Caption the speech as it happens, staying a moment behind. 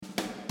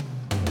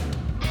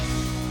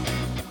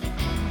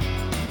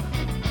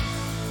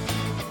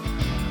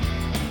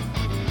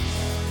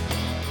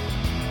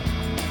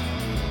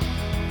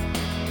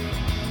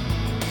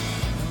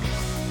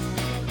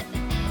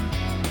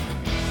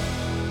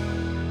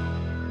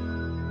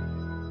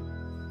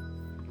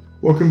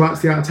Welcome back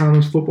to the Out of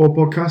Towners Football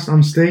Podcast.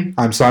 I'm Steve.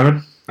 I'm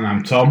Simon. And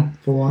I'm Tom.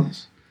 For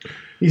once.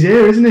 He's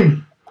here, isn't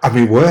he? And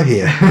we were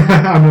here.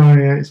 I know,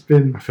 yeah, it's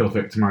been... I feel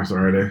victimised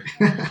already.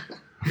 I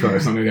feel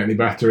it's not going to get any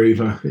better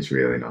either. It's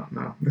really not,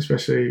 no.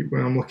 Especially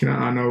when I'm looking at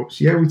our notes.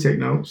 Yeah, we take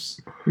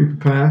notes. We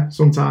prepare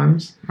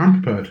sometimes.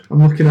 I'm prepared.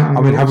 I'm looking at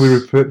our notes. Have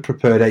we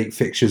prepared 8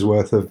 fixtures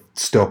worth of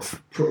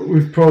stuff?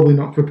 We've probably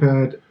not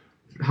prepared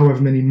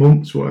however many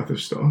months worth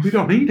of stuff. We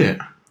don't need it.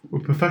 We're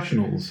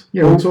professionals.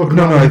 Yeah, we'll talk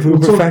about... No, if we were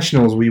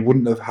professionals, we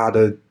wouldn't have had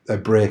a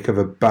break of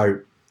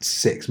about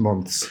 6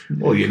 months.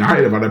 Well,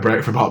 United have had a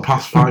break for about the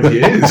past 5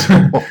 years.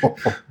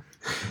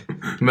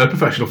 And they're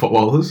professional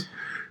footballers.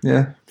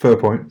 Yeah, fair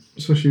point.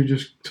 So should we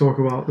just talk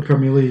about the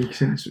Premier League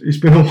since it's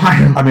been a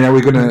while? I mean, are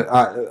we going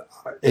to...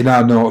 in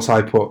our notes,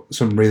 I put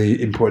some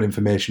really important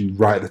information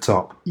right at the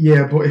top.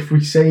 Yeah, but if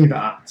we say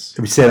that... If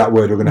we say that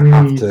word, we're going to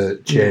have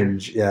to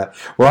change. Yeah.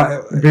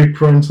 Well, big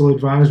parental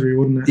advisory,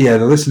 wouldn't it? Yeah,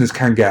 the listeners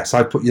can guess.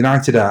 I put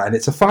United out, and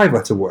it's a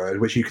 5-letter word,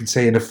 which you can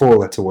say in a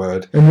 4-letter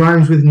word. And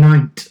rhymes with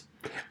night.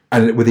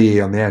 And with the E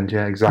on the end,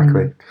 yeah,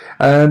 exactly.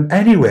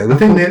 Anyway, I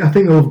think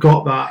they'll have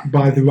got that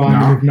by the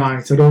rhyming of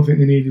night. I don't think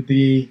they needed the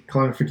E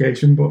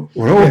clarification, but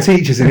we're all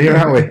teachers in here,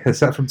 aren't we?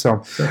 Except from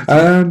Tom.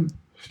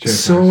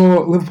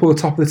 So Liverpool are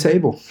top of the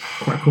table,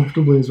 quite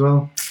comfortably as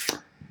well.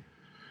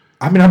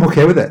 I mean, I'm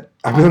okay with it.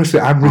 I'll be honest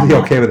with you, I'm really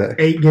okay with it.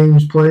 8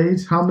 games played.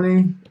 How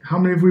many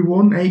have we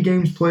won? 8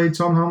 games played,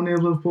 Tom. How many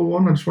have Liverpool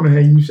won? I just want to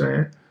hear you say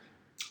it.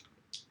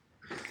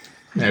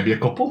 Maybe a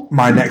couple.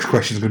 My next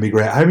question is going to be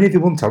great. How many have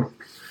you won, Tom?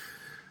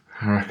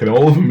 I reckon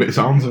all of them, but it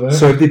sounds of it.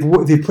 So if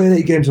they've played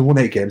 8 games and won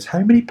 8 games, how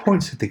many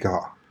points have they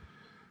got?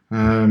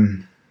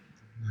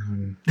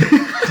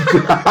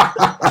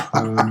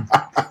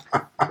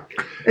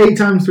 8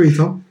 times 3,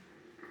 Tom.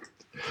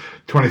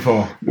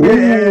 24. Ooh,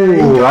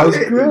 that was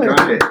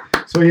great.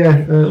 So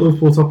yeah,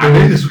 Liverpool top. I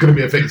knew this was going to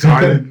be a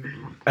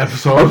victim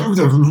episode.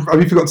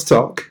 Have you forgot to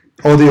talk?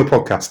 Audio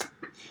podcast.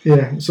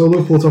 Yeah, so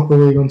Liverpool top of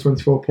the league on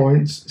 24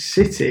 points.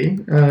 City,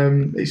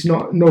 it's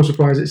no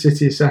surprise that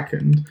City is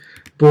second,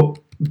 but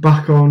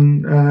back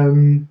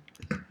on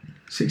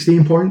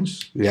 16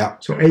 points. Yeah.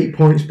 So 8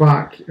 points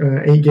back,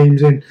 8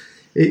 games in.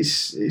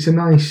 It's a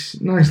nice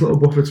little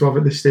buffer to have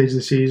at this stage of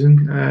the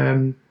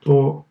season.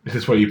 But this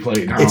is where you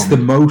play it down. It's the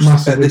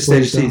most at this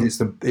stage of the down.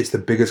 season. It's the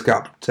biggest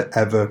gap to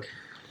ever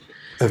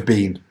have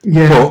been.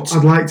 Yeah, but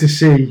I'd like to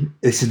see.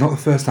 This is not the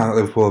first time that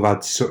Liverpool have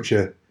had such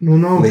a. Well,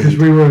 no, because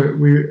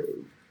we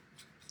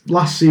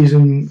last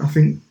season. I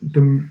think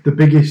the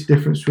biggest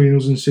difference between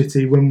us and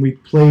City when we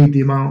played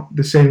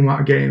the same amount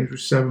of games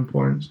was 7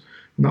 points,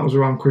 and that was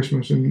around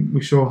Christmas, and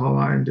we saw how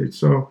that ended.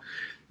 So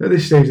at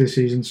this stage of the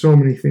season, so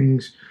many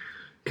things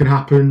can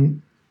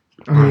happen.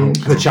 I mean,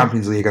 the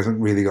Champions League hasn't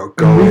really got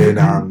going,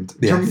 and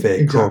the FA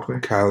exactly.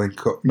 Cup, Carling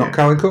Cup, not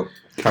Carling Cup,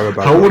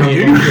 Carabao. How old are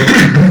you?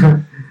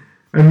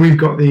 And we've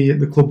got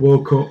the Club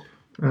World Cup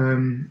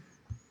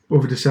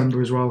over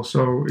December as well.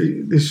 So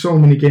there's so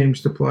many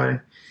games to play.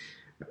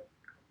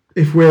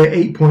 If we're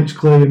 8 points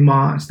clear in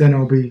March, then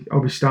I'll be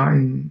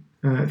starting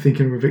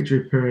thinking of a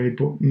victory parade,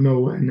 but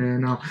nowhere near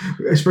now.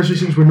 Especially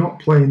since we're not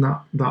playing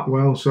that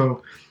well.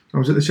 So I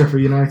was at the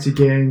Sheffield United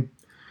game.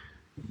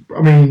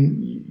 I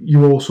mean,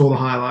 you all saw the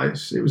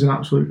highlights. It was an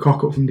absolute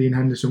cock-up from Dean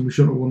Henderson. We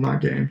shouldn't have won that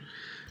game.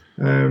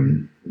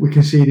 We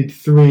conceded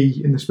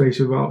 3 in the space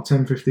of about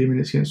 10-15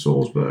 minutes against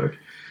Salzburg.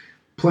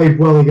 Played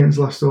well against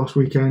Leicester last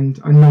weekend.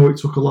 I know it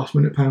took a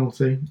last-minute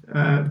penalty,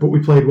 but we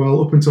played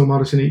well up until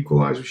Maddison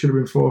equalised. We should have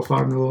been 4 or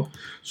 5-0 up.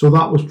 So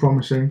that was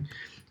promising.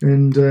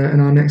 And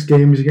our next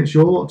game is against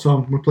your lot,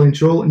 Tom. We're playing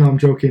Charlotte. No, I'm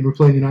joking. We're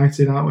playing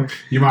United, aren't we?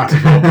 You might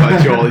have thought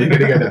that, Joel. You're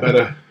going to get a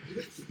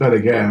better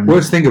game.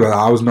 Worst thing about that,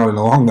 I was nodding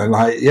along then,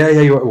 like,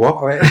 you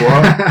what? Wait,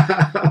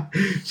 what?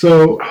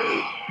 So,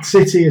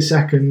 City is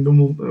second,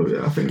 and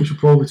I think we should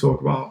probably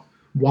talk about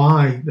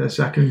why they're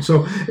second.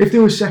 So, if they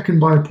were second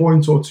by a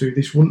point or 2,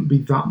 this wouldn't be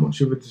that much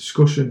of a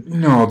discussion.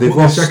 No,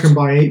 they're second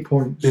by 8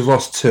 points. They've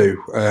lost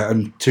 2,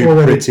 and 2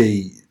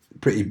 already.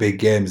 pretty big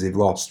games they've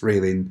lost,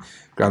 really, in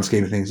grand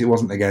scheme of things. It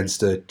wasn't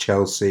against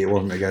Chelsea, it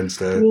wasn't against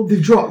Well, there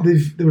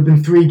have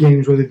been 3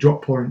 games where they've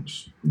dropped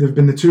points. There have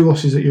been the 2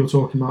 losses that you're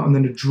talking about, and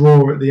then a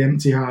draw at the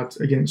Etihad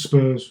against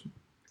Spurs.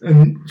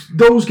 And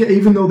those,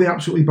 even though they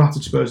absolutely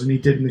battered Spurs, and they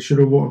did, and they should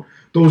have won,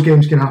 those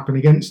games can happen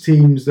against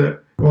teams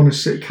that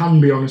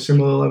can be on a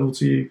similar level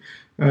to you,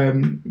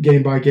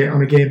 game by game,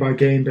 on a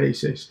game-by-game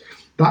basis.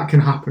 That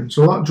can happen.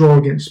 So that draw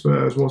against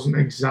Spurs wasn't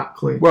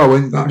exactly. Well,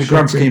 in the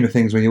grand scheme of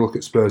things, when you look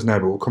at Spurs now,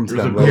 but we'll come to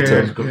them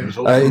later.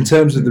 In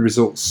terms of the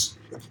results,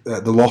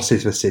 the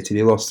losses for City,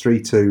 they lost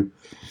 3-2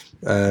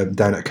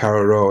 down at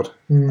Carrow Road.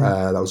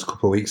 That was a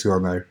couple of weeks ago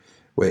now.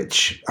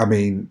 Which, I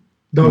mean,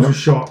 that was a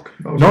shock.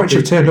 Norwich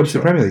have turned up to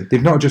the Premier League.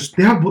 They've not just.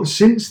 They have, but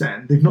since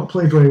then they've not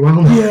played very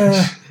well. Now.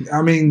 Yeah,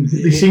 I mean,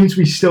 they seem to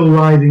be still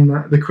riding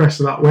the crest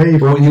of that wave.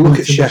 But when you look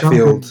at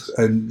Sheffield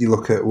and you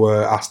look at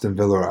where Aston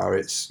Villa are,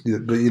 it's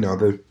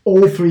the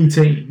all 3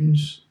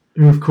 teams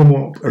who have come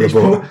up are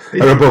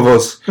above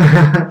us.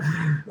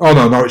 Oh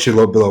no, Norwich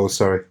are below us.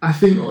 Sorry. I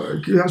think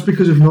that's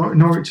because of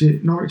Norwich.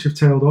 Norwich have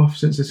tailed off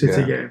since the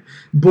City game.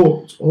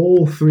 But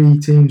all three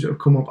teams that have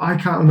come up, I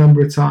can't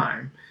remember a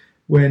time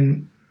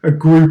when a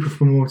group of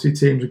promoted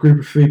teams, a group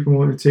of three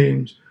promoted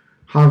teams,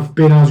 have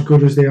been as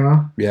good as they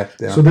are. Yeah,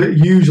 they are. So that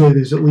usually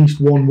there's at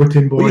least one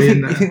whipping boy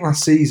in there. You think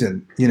last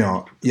season, you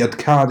had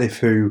Cardiff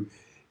who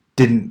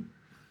didn't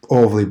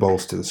overly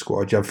bolster the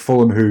squad. You have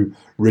Fulham who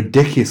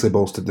ridiculously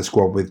bolstered the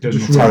squad with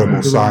terrible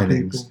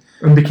signings.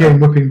 And became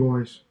whipping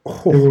boys.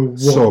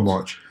 So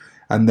much.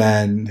 And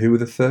then, who were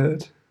the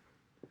third?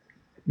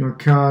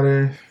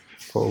 Cardiff,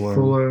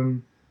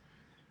 Fulham.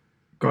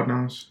 God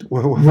knows.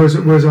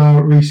 Where's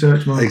our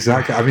research, man?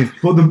 Exactly. I mean,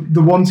 but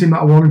the one team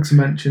that I wanted to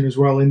mention as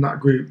well in that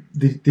group,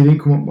 they didn't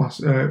come up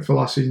for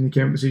last season. They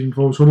came up the season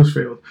before, was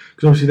Huddersfield,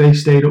 because obviously they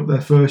stayed up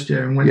their first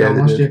year and went down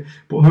last year.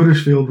 But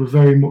Huddersfield were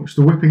very much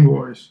the whipping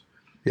boys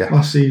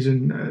last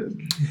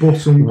season.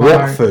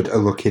 Watford are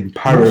looking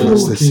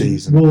perilous this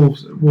season.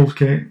 Wolves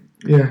came.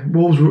 Yeah,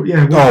 Wolves.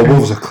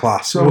 Wolves are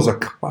class. Wolves are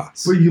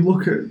class. But you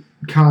look at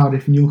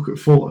Cardiff and you look at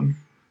Fulham,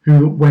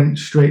 who went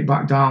straight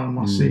back down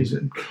last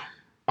season.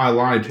 I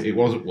lied. It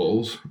wasn't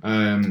Wolves.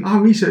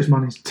 Our research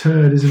man is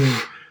turd, isn't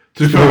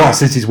he? What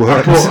City's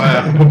work?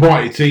 I put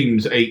White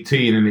teams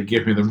 18 and it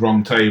gave me the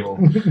wrong table.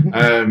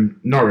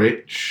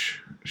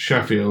 Norwich,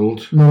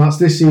 Sheffield. No, that's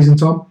this season,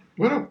 Tom.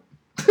 Well,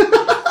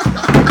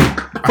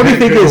 funny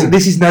thing is,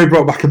 this is now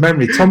brought back a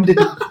memory. Tom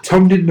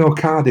didn't know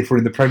Cardiff were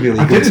in the Premier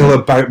League until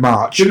about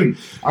March.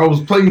 I was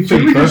playing FIFA.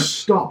 Should we just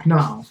stop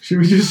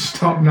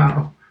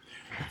now?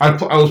 I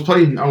was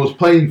playing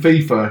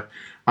FIFA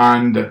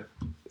and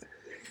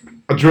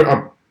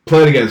I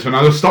played against him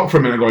and I just stopped for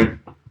a minute going,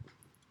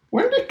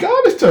 when did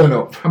Cardiff turn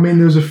up? I mean,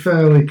 there was a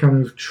fairly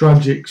kind of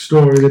tragic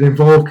story that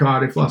involved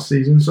Cardiff last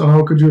season, so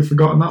how could you have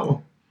forgotten that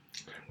one?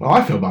 Well,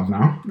 I feel bad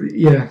now.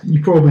 Yeah,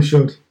 you probably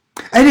should.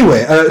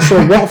 Anyway,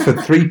 so Watford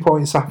 3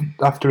 points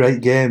after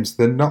 8 games.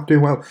 They're not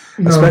doing well,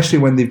 especially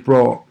when they've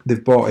brought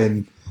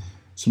in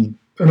an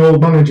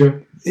old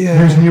manager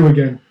who's new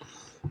again.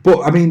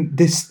 But I mean,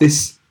 this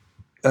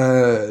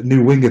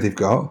new winger they've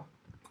got.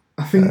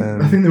 I think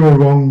they were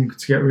wrong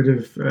to get rid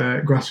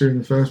of Gracia in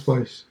the first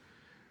place.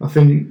 I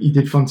think he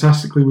did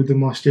fantastically with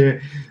them last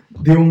year.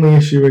 The only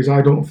issue is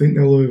I don't think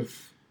they'll have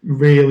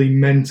really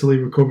mentally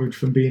recovered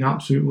from being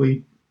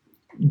absolutely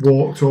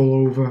walked all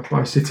over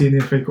by City in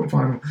the FA Cup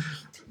final.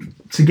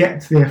 To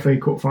get to the FA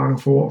Cup final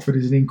for Watford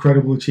is an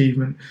incredible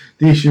achievement.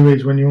 The issue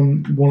is when you're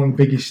on one of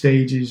the biggest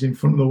stages in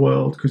front of the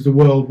world, because the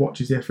world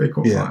watches the FA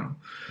Cup final.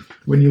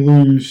 When you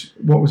lose,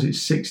 what was it,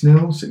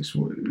 6-0? Was it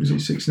 6-0,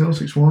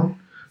 6-1?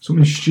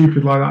 Something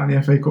stupid like that in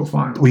the FA Cup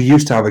final. We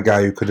used to have a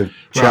guy who could have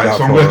checked out.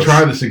 So I'm going to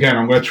try this again.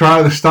 I'm going to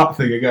try the stat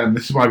thing again.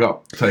 This is why I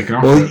got taken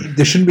off. Well,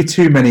 there shouldn't be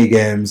too many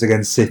games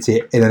against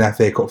City in an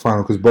FA Cup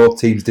final because both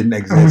teams didn't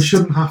exist. And we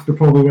shouldn't have to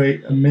probably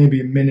wait maybe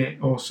a minute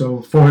or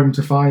so for him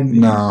to find these.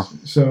 No.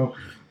 So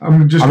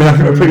I'm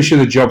pretty sure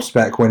the job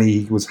spec when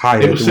he was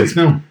hired. It was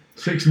 6-0.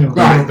 6-0.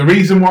 Right. The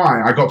reason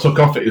why I got took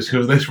off it is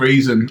because of this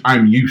reason.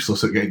 I'm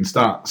useless at getting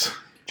stats.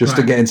 Just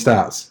at getting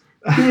stats.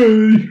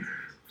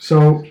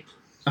 So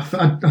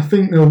I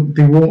think they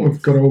won't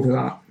have got over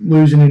that.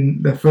 Losing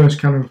in their first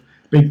kind of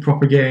big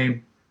proper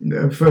game,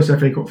 the first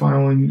FA Cup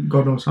final in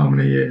God knows how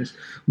many years,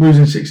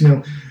 losing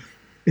 6-0.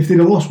 If they'd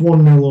have lost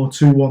 1-0 or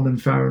 2-1, then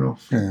fair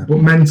enough. Yeah. But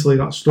mentally,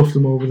 that stuffed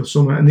them over the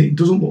summer, and it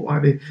doesn't look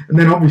like they. And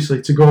then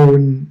obviously to go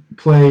and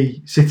play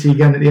City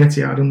again at the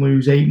Etihad and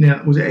lose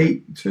 8-0. Was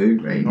it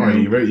 8-2? 8-0? Oh,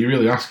 you're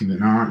really asking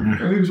it now, aren't you?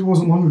 I think it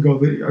wasn't long ago.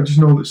 I just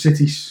know that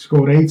City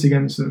scored 8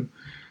 against them.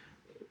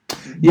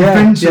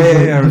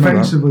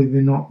 Defensively,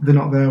 they're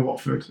not there,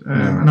 Watford,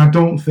 and I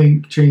don't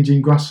think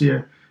changing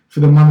Gracia for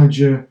the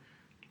manager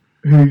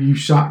who you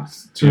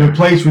sacked to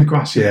replace with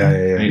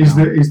Gracia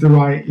is the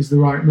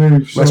right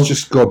move. So, let's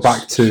just go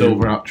back to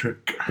silver hat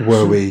trick.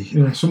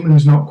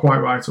 Something's not quite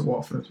right at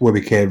Watford. Where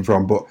we came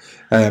from, but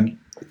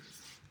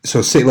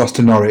so City lost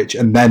to Norwich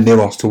and then they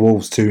lost to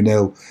Wolves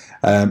 2-0,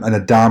 and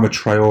Adama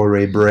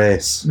Traore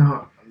brace.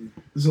 No.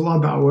 There's a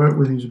lad that I work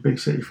with who's a big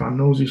City fan,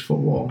 knows his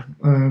football,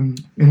 and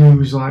he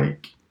was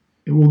like,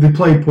 well, they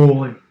played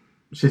poorly,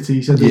 City.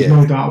 He said there's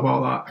no doubt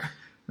about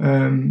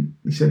that.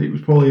 He said it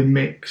was probably a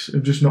mix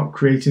of just not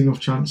creating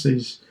enough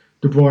chances.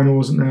 De Bruyne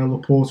wasn't there,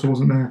 Laporta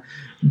wasn't there.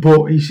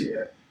 But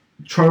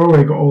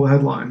Traore got all the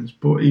headlines,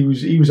 but he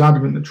was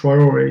adamant that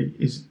Traore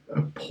is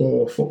a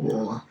poor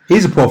footballer.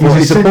 He's a poor footballer.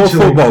 He's a poor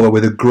footballer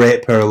with a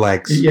great pair of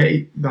legs.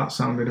 Yeah, that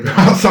sounded a bit...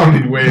 That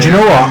sounded weird. Do you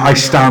know what? I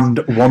stand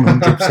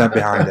 100%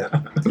 behind it.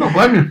 I don't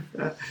blame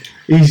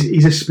you.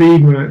 He's a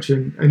speed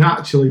merchant, and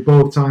actually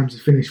both times he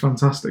finished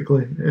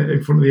fantastically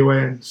in front of the away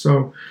end.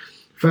 So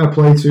fair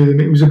play to them.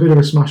 It was a bit of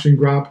a smash and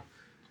grab.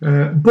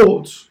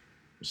 But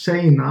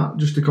saying that,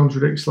 just to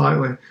contradict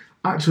slightly,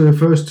 actually the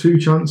first 2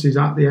 chances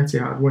at the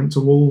Etihad went to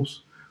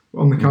Wolves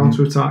on the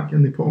counter-attack,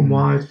 and they put them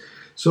wide.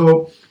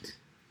 So...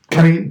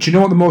 do you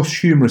know what the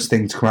most humorous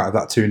thing to come out of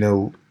that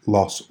 2-0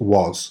 loss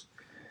was?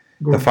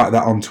 The fact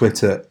that on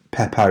Twitter,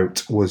 Pep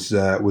out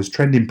was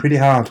trending pretty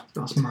hard.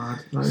 That's mad.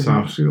 That is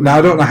absolutely now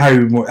I don't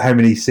know how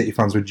many City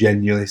fans were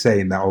genuinely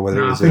saying that, or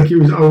whether it was a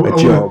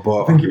joke.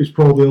 But I think it was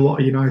probably a lot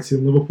of United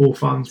and Liverpool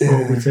fans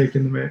probably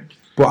taking the mick.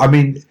 But I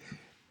mean,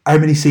 how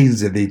many seasons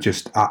have they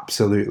just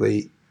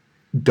absolutely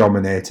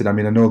dominated? I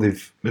mean, I know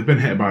they've been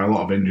hit by a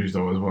lot of injuries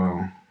though as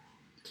well.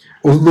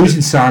 Well,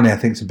 losing Sane, I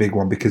think, is a big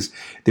one because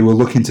they were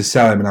looking to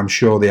sell him, and I'm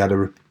sure they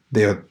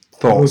had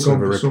thoughts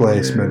of a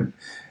replacement.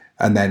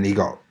 And then he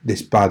got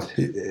this bad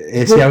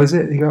ACL, is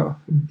it? He got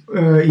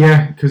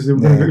because he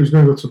was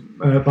going to go to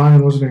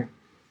Bayern, wasn't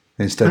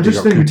he? Instead, he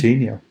got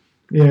Coutinho.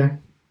 Yeah,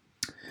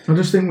 I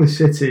just think with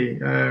City,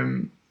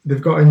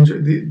 they've got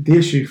the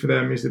issue for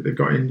them is that they've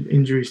got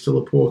injuries to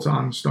Laporte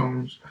and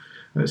Stones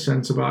at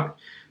centre back.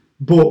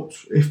 But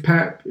if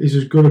Pep is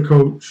as good a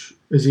coach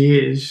as he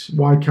is,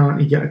 why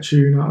can't he get a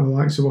tune out of the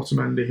likes of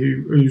Otamendi,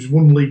 who's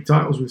won league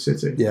titles with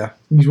City? Yeah.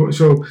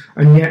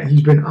 And yet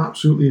he's been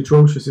absolutely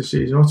atrocious this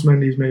season.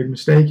 Otamendi's made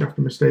mistake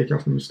after mistake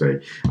after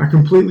mistake. I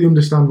completely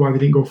understand why they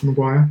didn't go for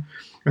Maguire.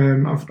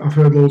 I've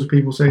heard loads of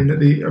people saying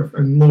that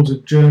and loads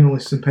of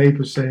journalists and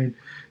papers saying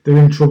they're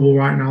in trouble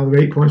right now.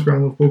 They're 8 points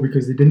behind Liverpool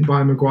because they didn't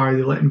buy Maguire.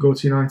 They let him go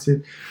to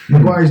United.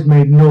 Maguire's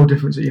made no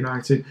difference at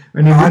United,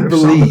 and he wouldn't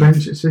have sat on the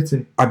bench at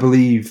City. I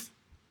believe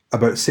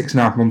about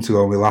 6.5 months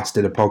ago, when we last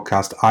did a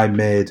podcast, I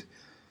made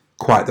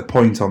quite the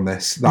point on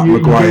this that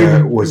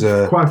Maguire was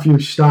quite a few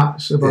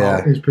stats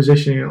about his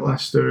positioning at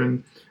Leicester,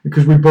 and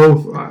because we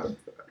both.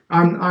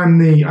 I'm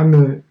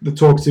the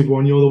talkative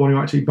one. You're the one who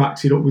actually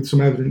backs it up with some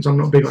evidence. I'm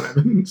not big on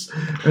evidence,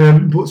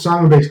 but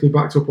Simon basically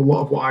backed up a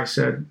lot of what I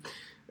said.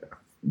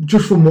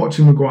 Just from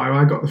watching Maguire,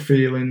 I got the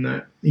feeling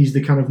that he's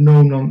the kind of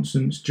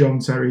no-nonsense John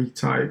Terry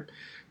type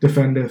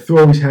defender,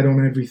 throw his head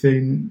on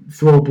everything,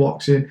 throw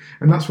blocks in,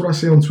 and that's what I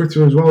see on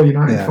Twitter as well.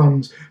 United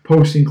fans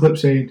posting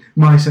clips saying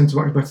my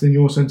centre-back is better than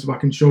your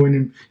centre-back and showing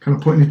him kind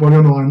of putting his body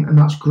on the line, and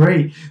that's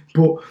great.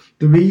 But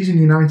the reason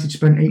United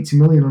spent 80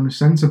 million on a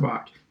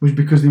centre-back was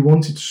because they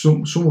wanted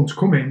someone to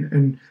come in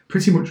and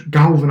pretty much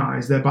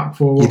galvanise their back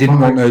four. You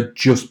didn't want a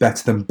just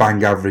better than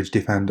bang average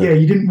defender. Yeah,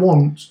 you didn't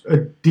want a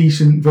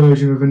decent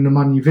version of a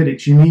Nemanja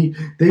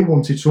Vidic. They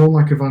wanted someone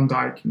like a Van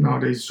Dijk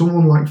nowadays.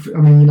 Someone like,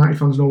 United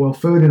fans know well,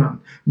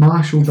 Ferdinand,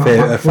 Marshall, that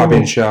back four.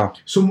 Fabian Schär.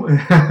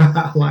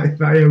 Like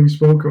that, yeah, we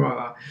spoke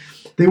about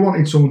that. They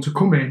wanted someone to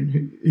come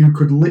in who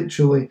could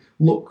literally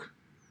look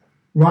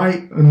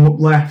right and look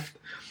left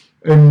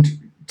and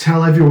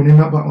tell everyone in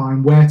that back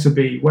line where to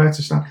be, where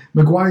to stand.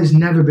 Maguire's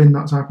never been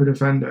that type of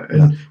defender,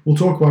 and we'll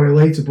talk about it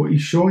later, but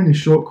he's showing his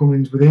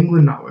shortcomings with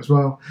England now as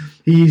well.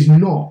 He's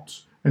not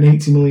an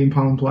 £80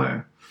 million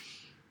player.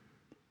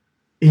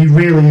 He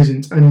really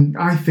isn't, and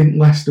I think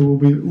Leicester will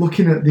be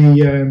looking at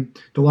the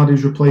lad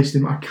who's replaced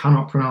him. I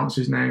cannot pronounce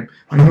his name.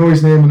 I know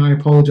his name, and I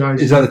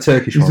apologise. Is that the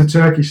Turkish one? He's the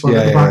Turkish lad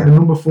at the back, the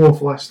number 4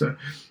 for Leicester.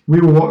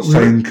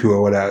 Soyuncu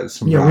or whatever.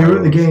 We were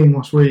at the game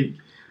last week.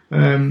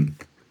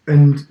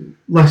 And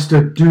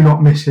Leicester do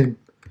not miss him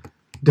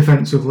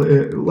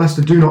defensively.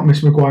 Leicester do not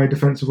miss Maguire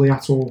defensively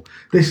at all.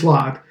 This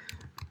lad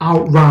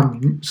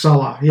outran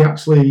Salah. He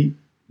actually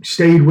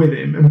stayed with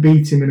him and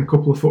beat him in a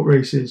couple of foot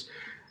races.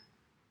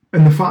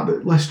 And the fact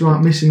that Leicester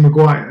aren't missing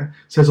Maguire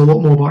says a lot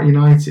more about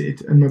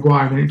United and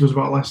Maguire than it does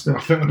about Leicester.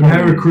 And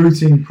their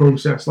recruiting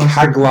process.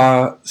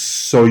 Haglar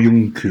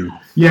Soyuncu.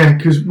 Yeah,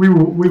 because we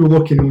were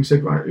looking and we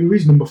said, right, who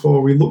is number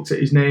 4? We looked at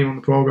his name on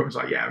the programme and was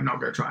like, yeah, I'm not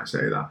going to try and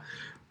say that.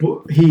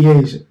 But he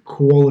is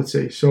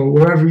quality. So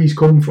wherever he's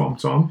come from,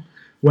 Tom,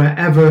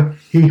 wherever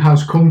he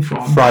has come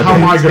from, how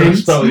am I going to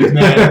spell his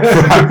name?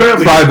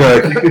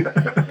 Freiburg.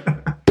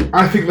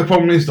 I think the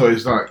problem is, though,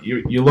 is that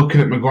you're looking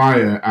at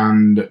Maguire,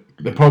 and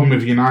the problem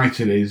with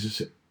United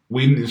is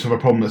we need to have a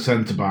problem at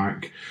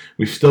centre-back.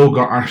 We've still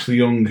got Ashley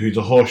Young, who's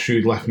a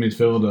horseshoed left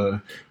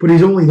midfielder. But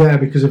he's only there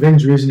because of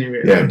injury, isn't he,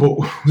 really? Yeah, but...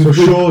 So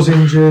Shaw's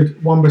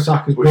injured,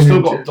 Wan-Bissaka's been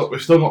injured.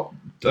 We've still got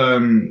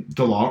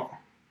Dalot.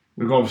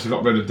 We've obviously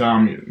got rid of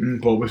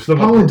Darmian, but we've still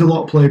got... Apparently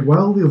Dalot played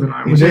well the other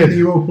night. Was it in the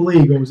Europa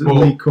League or was it the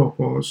League Cup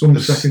or some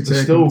second tier?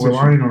 They're still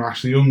relying on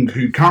Ashley Young,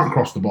 who can't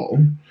cross the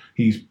ball.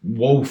 He's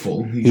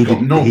woeful. He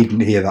didn't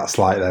hear that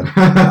slight then.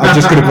 I'm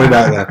just going to put it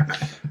out there.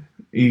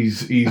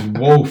 He's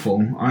woeful,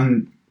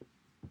 and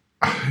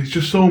there's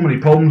just so many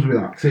problems with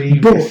that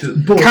team.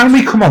 But can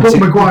we come on to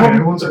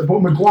Maguire?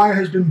 But Maguire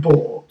has been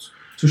bought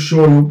to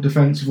show you up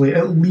defensively,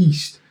 at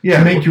least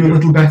to make you a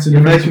little better.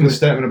 You're making the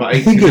statement about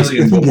 80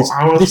 million.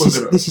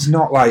 This is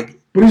not like.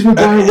 But is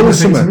Maguire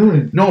worth 80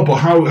 million? No, but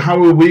how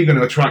are we going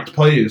to attract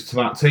players to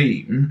that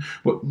team?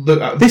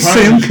 This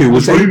Soyuncu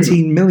was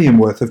 18 million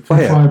worth of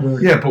player.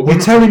 Yeah, but you're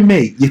telling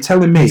me you'd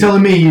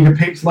have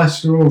picked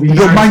Leicester over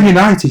United. You're Man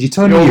United. You're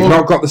telling me you've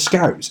not got the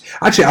scouts.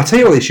 Actually, I'll tell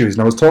you what the issue is,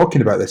 and I was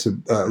talking about this a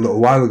little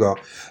while ago.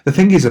 The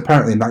thing is,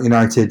 apparently, in that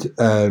United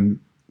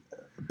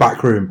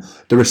backroom.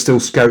 There are still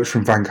scouts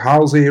from Van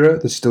Gaal's era.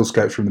 There's still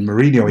scouts from the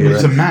Mourinho era.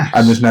 It's a mess.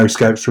 And there's now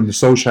scouts from the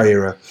Solskjaer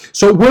era.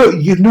 So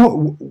you've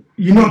got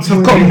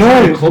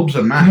the club's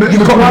a mess.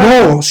 You've got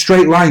no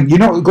straight line. You're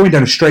not going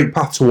down a straight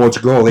path towards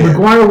a goal here.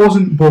 Maguire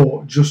wasn't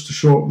bought just to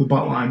show up the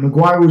back line.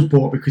 Maguire was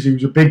bought because he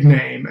was a big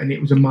name and it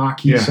was a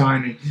marquee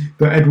signing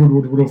that Ed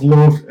Woodward would have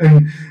loved,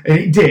 and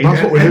it did.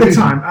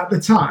 At the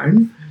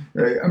time,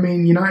 I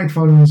mean, United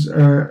fans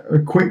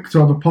are quick to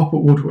have a pop at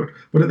Woodward,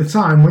 but at the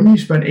time, when you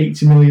spent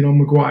 80 million on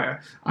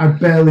Maguire, I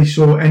barely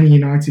saw any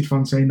United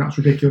fans saying that's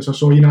ridiculous. I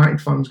saw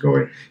United fans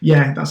going,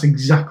 "Yeah, that's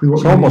exactly what."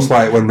 It's almost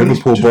like when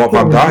Liverpool bought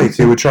Van Dijk,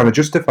 they were trying to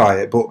justify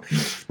it, but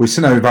we've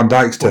seen how Van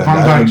Dijk's turned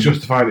out. Van Dijk's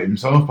justified it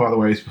himself, by the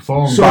way, his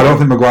performance. So I don't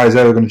think Maguire's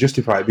ever going to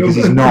justify it because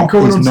he's not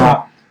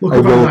a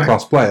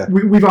world-class player.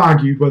 We've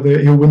argued whether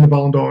he'll win the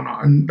Ballon d'Or or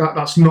not, and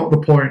that's not the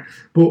point.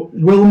 But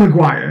will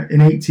Maguire,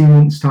 in 18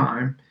 months'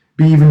 time,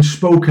 be even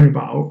spoken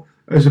about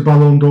as a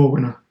Ballon d'Or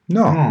winner?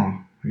 No,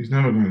 he's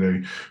never going to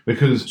do.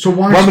 Because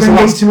why spend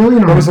 80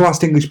 million on when was the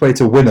last English player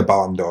to win a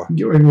Ballon d'Or?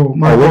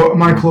 Well,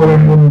 Michael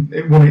Owen won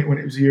it when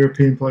it was the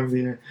European Player of the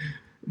Year.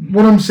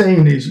 What I'm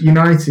saying is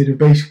United have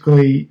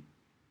basically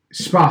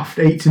spaffed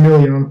 80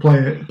 million on a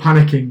player,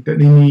 panicking that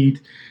they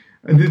need...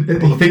 And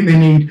they think they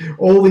need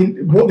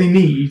what they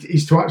need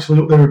is to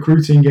actually up their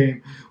recruiting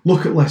game.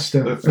 Look at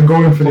Leicester and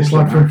going for this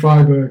lad from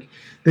Freiburg.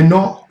 They're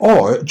not,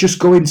 or just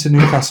go into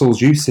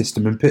Newcastle's youth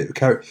system and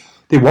pick out.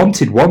 They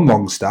wanted one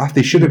Longstaff.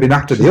 They should have been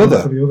after the other.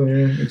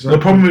 Exactly. The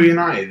problem with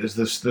United is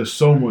there's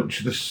so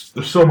much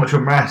a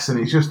mess, and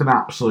it's just a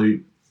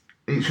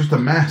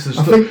mess.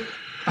 I think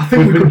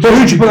who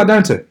would you put that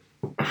down to?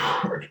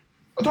 I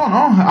don't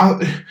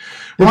know.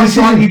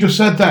 Like you just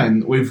said,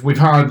 then we've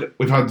had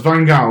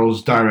Van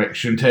Gaal's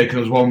direction taking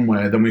us one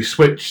way, then we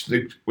switched.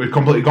 We've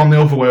completely gone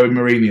the other way with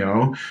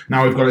Mourinho.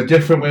 Now we've got a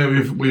different way.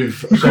 Did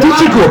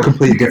you go a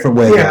completely different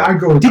way? Yeah, I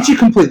go. Did you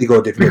completely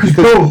go different?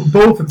 Because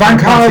both Van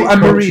Gaal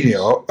and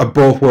Mourinho are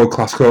both world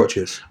class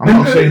coaches. I'm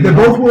not saying they're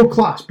both world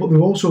class, but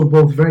they're also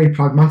both very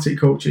pragmatic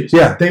coaches.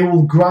 Yeah, they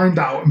will grind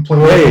out and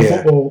play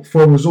football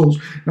for results.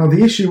 Now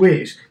the issue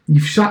is,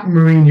 you've sacked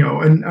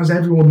Mourinho, and as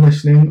everyone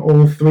listening,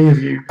 all three of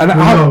you,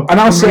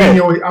 I'll say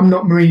I'm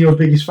not Mourinho's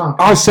biggest fan.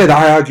 I'll say that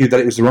I argued that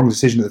it was the wrong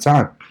decision at the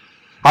time.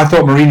 I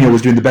thought Mourinho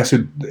was doing the best.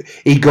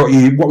 He got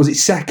you, what was it,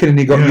 second, and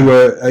he got you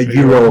a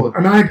Euro.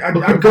 And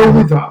I'd go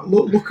with that.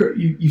 Look at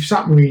you. You've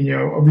sacked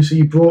Mourinho. Obviously,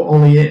 you brought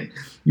Ollie in.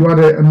 You had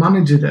a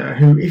manager there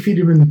who, if he'd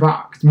have been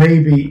backed,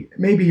 maybe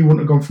he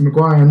wouldn't have gone for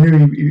Maguire. I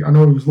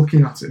know he was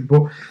looking at him,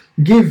 but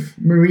give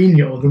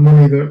Mourinho the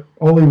money that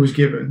Ollie was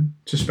given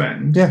to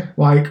spend,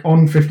 like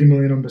on 50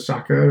 million on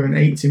Bissaka and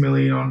 80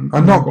 million on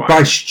not Maguire.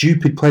 By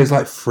stupid players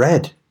like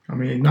Fred. I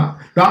mean,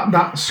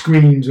 that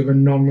screams of a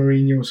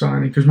non-Mourinho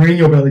signing, because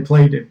Mourinho barely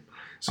played him.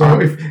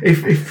 So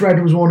if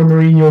Fred was one of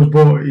Mourinho's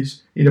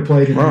boys, he'd have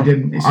played him, and he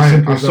didn't.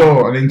 I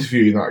saw an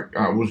interview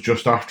that was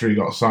just after he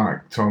got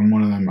sacked on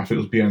one of them, I think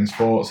it was BN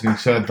Sports, and he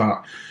said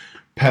that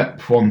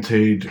Pep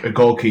wanted a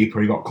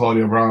goalkeeper. He got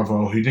Claudio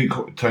Bravo, who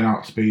didn't turn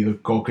out to be the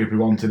goalkeeper he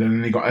wanted, and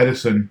then he got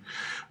Ederson.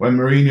 When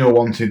Mourinho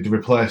wanted to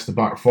replace the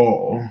back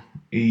four,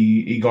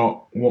 he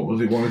got, what was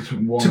it?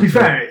 To be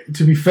fair,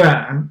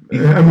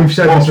 and we've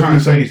said this a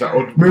few times,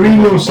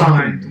 Mourinho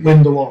signed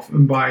Lindelof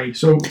and Bailly.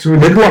 So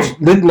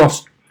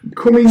Lindelof's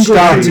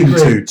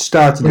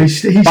starting,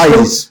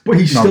 but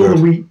he's still a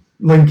weak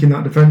link in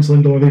that defence,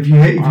 Lindelof. If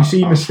you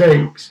see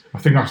mistakes, I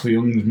think Ashley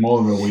Young is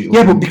more of a weak link.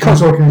 Yeah, but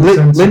because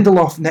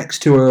Lindelof next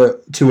to a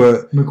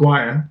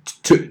Maguire,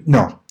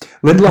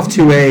 Lindelof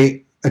to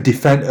a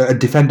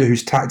defender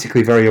who's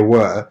tactically very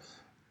aware,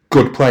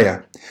 good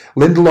player.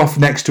 Lindelof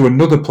next to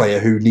another player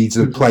who needs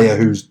a player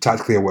who's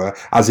tactically aware,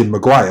 as in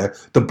Maguire.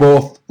 They're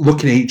both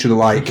looking at each other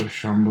like,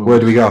 where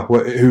do we go?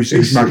 Who's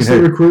marking who?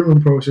 It's the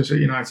recruitment process at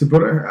United.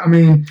 But I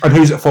mean, and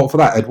who's at fault for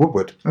that? Ed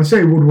Woodward. I'd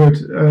say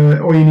Woodward.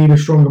 Or you need a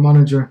stronger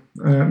manager.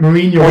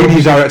 Mourinho. Or you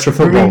need director of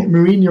football.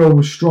 Mourinho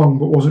was strong,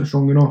 but wasn't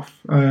strong enough.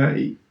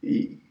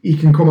 He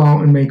can come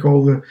out and make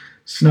all the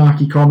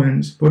snarky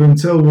comments, but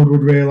until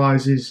Woodward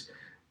realises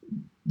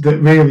that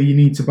really you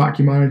need to back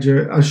your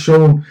manager, as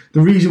shown,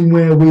 the reason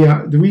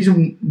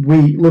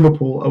we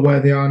Liverpool are where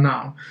they are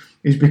now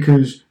is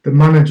because the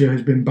manager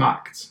has been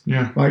backed.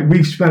 Yeah. Like,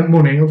 we've spent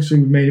money, obviously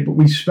we've made it, but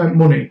we've spent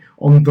money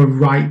on the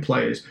right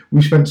players.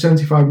 We spent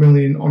 75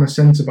 million on a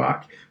centre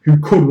back who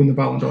could win the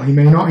Ballon d'Or. He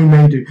may not, he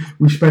may do.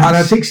 We spent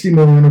 60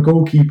 million on a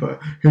goalkeeper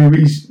who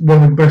is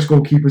one of the best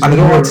goalkeepers in Europe. I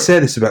don't like to say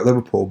this about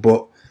Liverpool,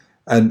 but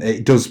and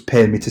it does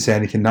pain me to say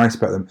anything nice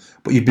about them,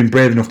 but you've been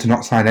brave enough to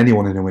not sign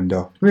anyone in a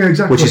window. Yeah,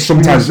 exactly. Which is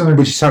sometimes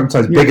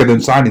bigger than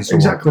signing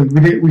someone.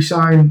 Exactly. We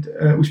signed.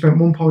 We spent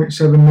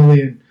 1.7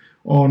 million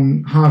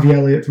on Harvey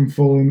Elliott from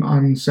Fulham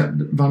and Sepp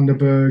van der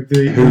Berg,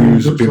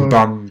 who's been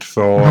banned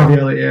for Harvey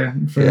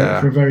Elliott, for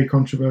a very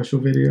controversial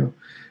video.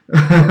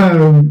 I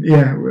don't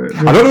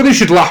know if they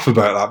should laugh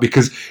about that,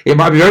 because it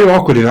might be very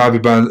awkward if Harvey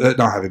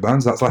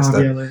Barnes, that's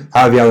Leicester.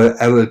 Harvey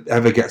Elliott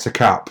ever gets a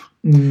cap.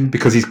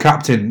 Because his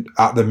captain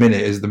at the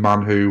minute is the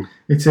man who...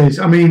 It is.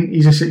 I mean,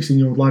 he's a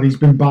 16-year-old lad. He's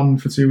been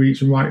banned for 2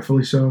 weeks, and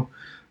rightfully so.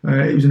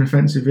 It was an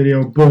offensive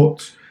video,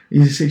 but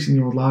He's a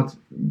 16-year-old lad.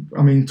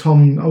 I mean,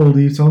 Tom, how old are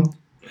you, Tom?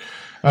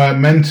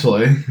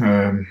 Mentally,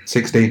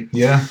 16.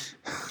 Yeah.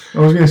 I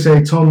was going to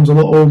say Tom's a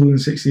lot older than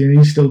 16 and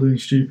he's still doing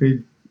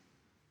stupid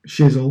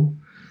shizzle.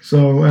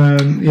 So,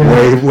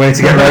 yeah. Way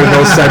to get rid of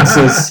those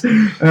censors.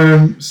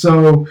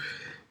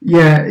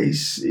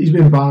 He's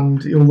been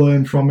banned. He'll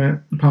learn from it.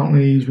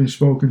 Apparently, he's been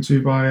spoken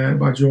to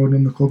by Jordan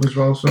and the club as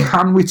well. So,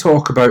 can we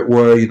talk about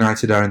where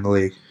United are in the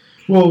league?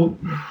 Well,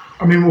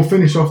 I mean, we'll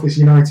finish off this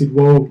United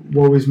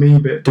woe is me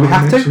bit. Do we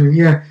have to?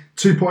 Yeah,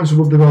 2 points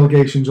above the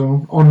relegation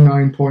zone on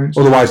 9 points.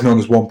 Otherwise known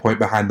as 1 point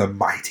behind the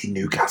mighty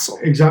Newcastle.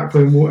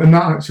 Exactly, and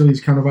that actually is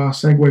kind of our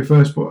segue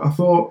first. But I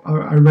thought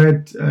I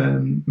read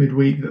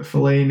midweek that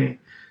Fellaini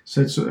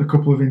said a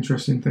couple of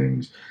interesting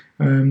things.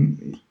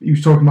 He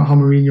was talking about how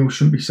Mourinho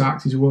shouldn't be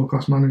sacked. He's a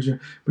world-class manager.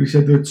 But he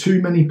said there are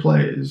too many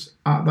players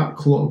at that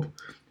club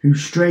who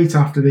straight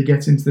after they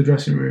get into the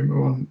dressing room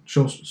are on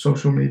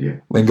social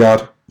media.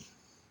 Lingard.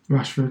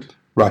 Rashford.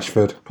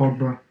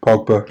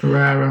 Pogba.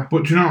 Herrera.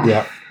 But you know,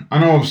 yeah. I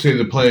know obviously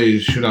the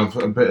players should have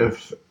a bit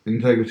of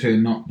integrity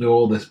and not do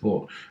all this,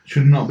 but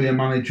should not be a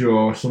manager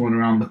or someone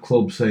around the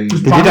club saying...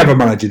 They did have a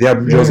manager. They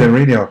had Jose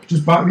Mourinho.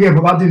 But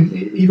that didn't...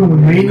 Even with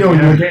Mourinho,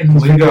 you were getting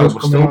these Lingard videos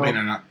was still coming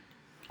being out.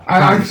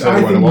 I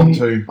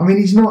think I mean,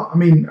 he's not... I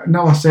mean,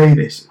 now I say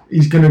this,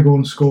 he's going to go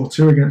and score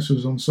 2 against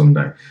us on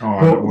Sunday.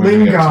 But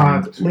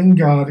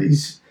Lingard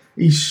is...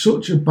 He's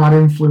such a bad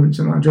influence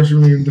in that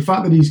dressing room. The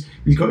fact that he's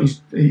got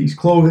his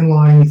clothing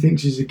line, he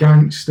thinks he's a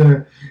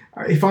gangster.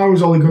 If I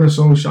was Ole Gunnar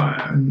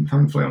Solskjaer, and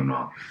thankfully I'm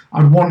not,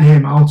 I'd want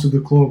him out of the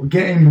club.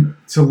 Get him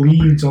to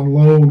Leeds on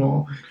loan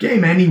or get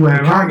him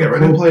anywhere. You can't get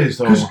rid of players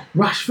though. Because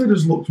Rashford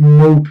has looked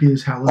mopey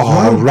as hell as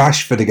well.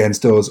 Rashford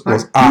against us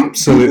was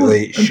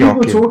absolutely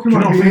shocking. People are talking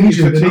about being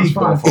injured,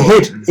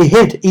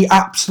 He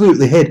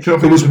absolutely hid.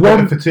 There was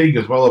one fatigue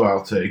as well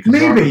about it.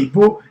 Maybe,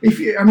 but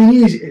he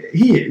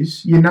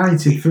is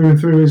United through and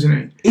through,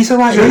 isn't he? He's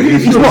like a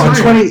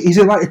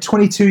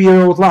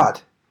 22-year-old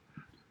lad.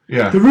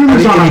 Yeah. The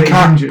rumours are that he's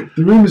injured.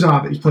 The rumours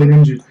are that he's playing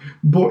injured.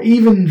 But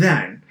even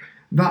then,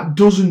 that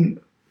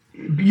doesn't...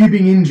 You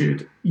being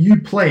injured,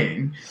 you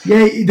playing...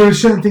 Yeah, there are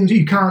certain things that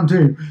you can't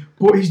do.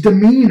 But his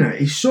demeanour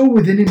is so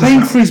within himself.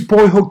 Playing for his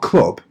boyhood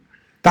club,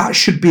 that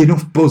should be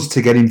enough buzz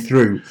to get him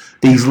through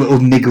these little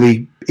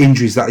niggly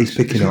injuries that he's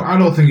picking up. I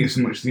don't think it's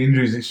so much the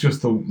injuries, it's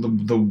just the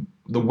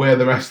way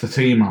the rest of the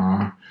team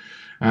are.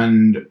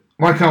 And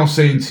like I was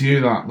saying to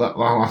you that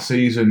last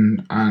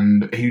season,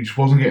 and he just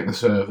wasn't getting the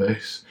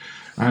service...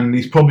 And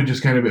he's probably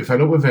just getting a bit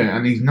fed up with it,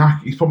 and he's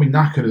probably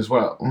knackered as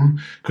well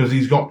because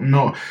he's got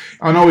no.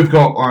 I know we've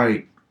got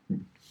like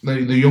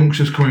the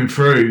youngsters coming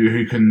through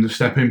who can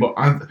step in, but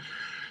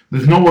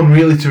there's no one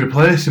really to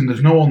replace him.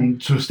 There's no one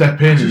to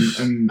step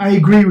in. I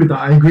agree with that.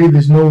 I agree.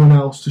 There's no one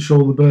else to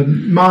shoulder the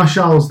burden.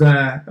 Martial's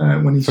there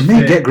when he's. For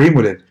me, get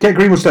Greenwood in. Get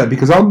Greenwood there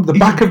because on the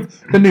back of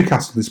the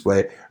Newcastle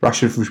display,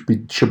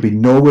 Rashford should be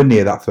nowhere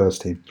near that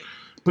first team.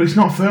 But it's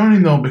not fair on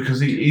him though because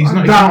he's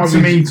not. That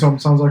to me, Tom,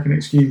 sounds like an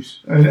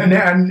excuse, and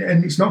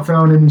it's not fair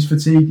on him. He's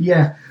fatigued,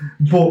 yeah,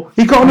 but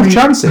he got enough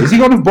chances. He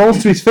got enough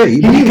balls to his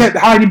feet. But he kept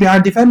hiding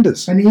behind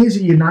defenders. And he is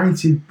a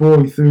United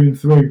boy through and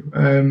through,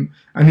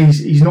 and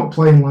he's not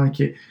playing like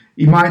it.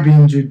 He might be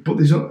injured, but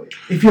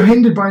if you're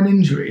hindered by an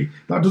injury,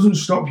 that doesn't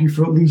stop you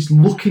from at least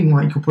looking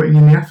like you're putting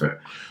in the effort.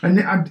 And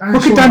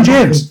look at Dan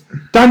James.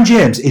 Dan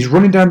James is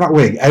running down that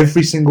wing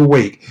every single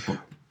week,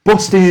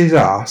 busting his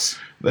ass.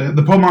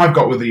 The problem I've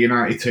got with the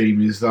United team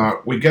is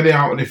that we get it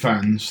out of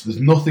defence, there's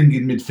nothing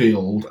in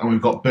midfield, and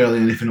we've got barely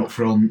anything up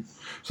front.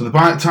 So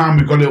by the time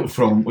we've got it up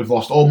front, we've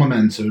lost all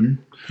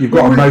momentum. You've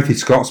got a mouthy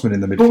Scotsman in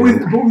the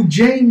midfield. But with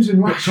James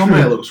and Rashford...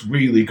 McTominay looks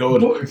really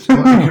good.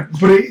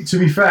 But to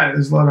be fair,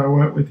 there's a lad I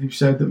work with who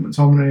said that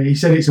McTominay... He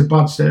said it's a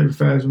bad state of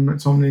affairs when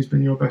McTominay's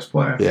been your best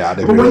player. Yeah, I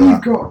do. But when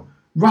you've got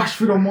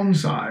Rashford on one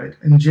side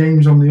and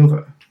James on the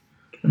other...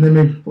 and they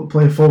may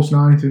play a false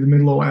 9 through the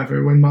middle or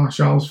whatever when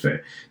Martial's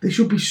fit. There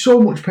should be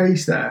so much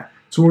pace there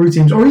to worry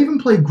teams. Or even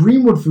play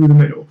Greenwood through the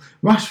middle,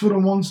 Rashford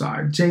on one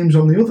side, James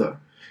on the other.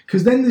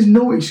 Because then there's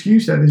no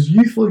excuse there. There's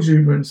youthful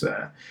exuberance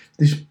there.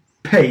 There's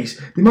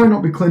pace. They might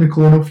not be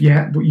clinical enough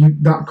yet, but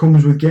that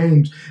comes with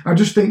games. I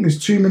just think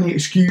there's too many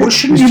excuses. But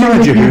shouldn't your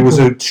manager, who was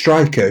a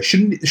striker,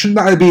 shouldn't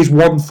that be his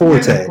one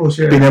forte?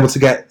 Yeah, being able to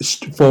get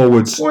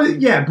forwards,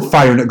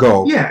 firing at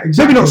goal. Yeah,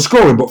 exactly. Maybe not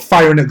scoring, but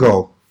firing at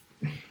goal.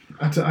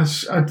 I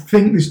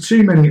think there's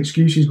too many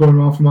excuses going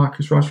around for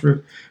Marcus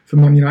Rashford for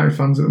Man United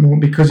fans at the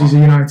moment because he's a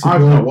United player.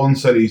 I've not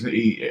once said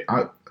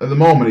at the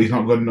moment he's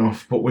not good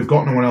enough, but we've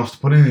got no one else to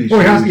put in these.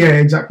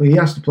 Exactly. He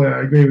has to play.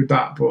 I agree with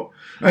that, but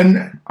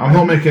I'm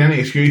not making any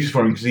excuses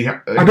for him because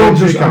I don't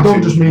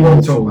just mean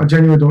you, Tom. I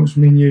genuinely don't just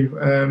mean you.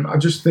 I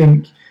just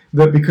think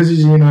that because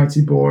he's a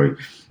United boy,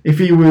 if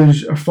he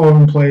was a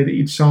foreign player that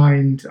he'd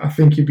signed, I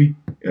think he'd be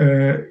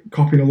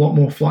copying a lot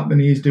more flat than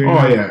he is doing.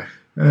 Oh yeah.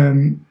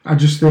 I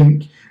just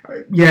think.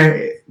 Yeah,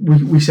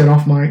 we said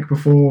off mic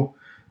before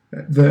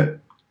that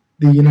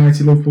the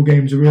United-Liverpool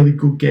game is a really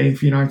good game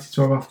for United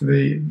to have after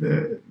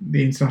the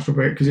international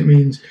break because it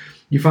means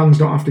your fans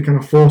don't have to kind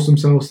of force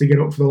themselves to get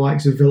up for the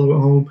likes of Villa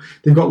at home.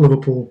 They've got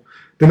Liverpool.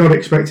 they're not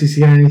expected to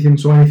get anything,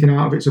 so anything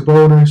out of it's a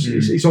bonus.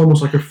 It's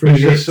almost like a free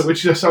hit.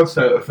 Which is a sad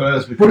state at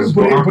first. But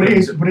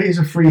it is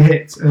a free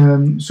hit,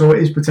 so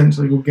it is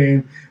potentially a good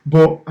game.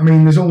 But, I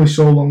mean, there's only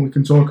so long we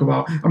can talk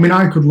about. I mean,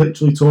 I could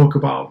literally talk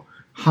about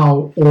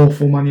how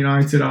awful Man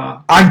United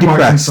are. I'm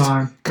depressed.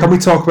 Can we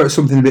talk about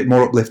something a bit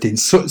more uplifting?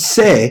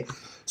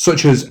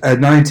 Such as a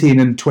 19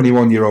 and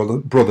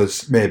 21-year-old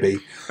brothers, maybe,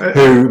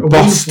 who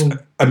bossed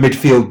a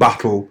midfield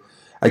battle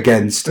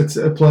against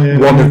a player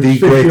one of the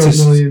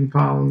greatest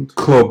 £50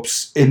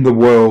 clubs in the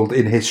world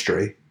in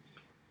history,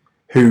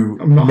 who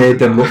made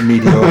them look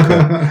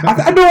mediocre.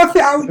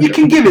 You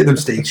can give it them,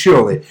 Steve,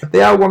 surely.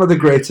 They are one of the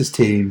greatest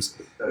teams.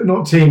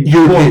 Not teams,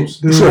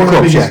 clubs. They're one of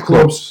the biggest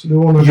clubs. They're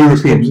one of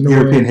the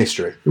European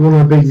history. They're one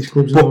of the biggest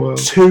clubs in the world.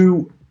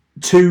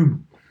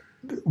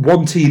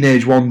 One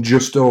teenage, one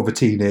just over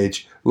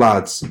teenage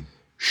lads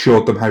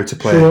showed them how to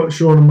play.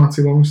 Sean and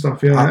Matty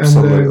Longstaff, yeah.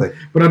 Absolutely.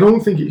 But I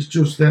don't think it's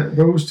just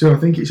those two. I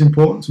think it's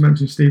important to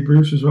mention Steve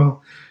Bruce as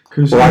well.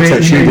 Well, I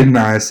texted you, didn't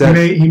I?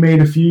 He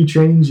made a few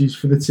changes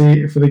for the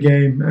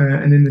game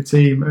and in the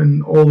team,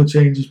 and all the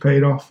changes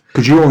paid off.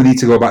 Because you only need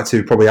to go back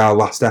to probably our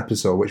last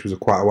episode, which was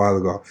quite a while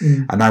ago,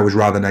 and I was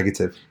rather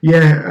negative.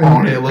 Yeah,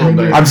 a little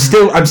bit.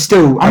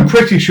 I'm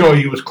pretty sure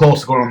you was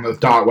close to going on the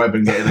dark web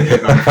and getting a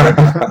hit.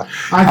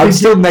 I'm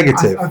still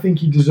negative. I think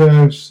he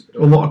deserves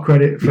a lot of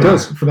credit for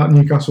that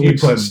Newcastle.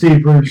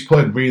 Steve Bruce. He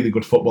played really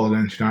good football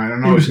against United. I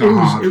know it's not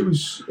hard.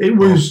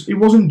 It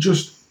wasn't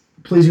just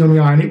pleasing on the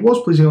eye, and it was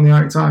pleasing on the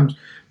eye at times,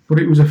 but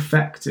it was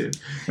effective.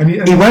 And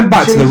he went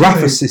back to the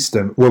Rafa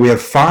system where we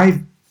have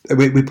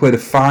we played a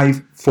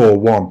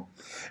 5-4-1.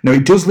 Now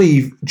it does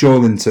leave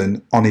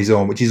Joelinton on his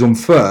own, which is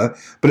unfair,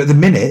 but at the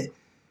minute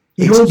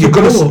you've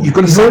got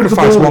to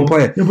sacrifice one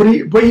player.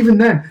 Yeah, but even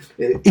then,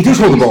 he does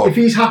hold the ball. If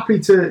he's happy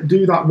to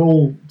do that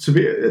role,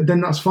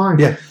 then that's fine.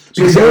 Yeah,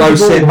 so because it allows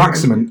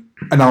Saint-Maximin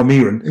and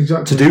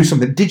Almiron to do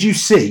something. Did you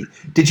see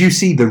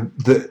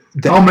the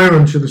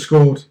Almiron should have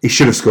scored. He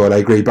should have scored, I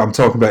agree, but I'm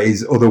talking about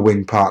his other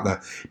wing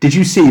partner. Did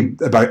you see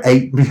about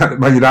 8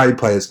 Man United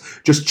players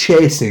just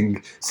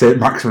chasing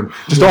Saint-Maximin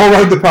just all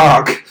around the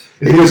park?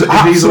 It was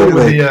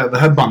absolutely the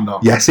headband on.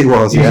 Yes, it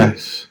was.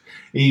 Yes.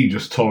 He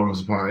just tore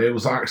us apart. It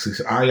was I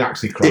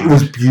actually cried. It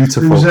was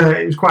beautiful.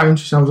 It was quite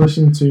interesting. I was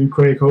listening to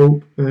Craig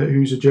Hope,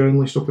 who's a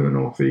journalist up in the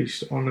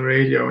northeast, on the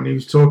radio, and he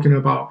was talking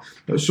about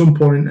at some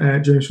point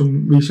during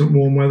some recent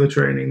warm weather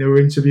training, they were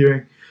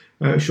interviewing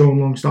Sean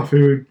Longstaff,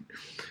 who,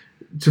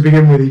 to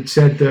begin with, he'd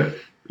said that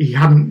he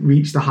hadn't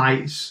reached the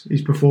heights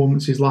his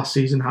performances last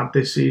season had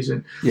this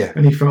season,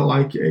 and he felt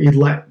like he'd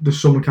let the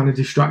summer kind of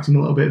distract him a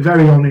little bit.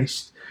 Very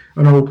honest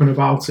and open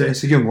about it.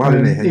 It's a young lad,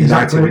 isn't he?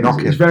 Exactly.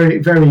 It's very,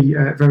 very,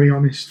 very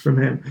honest from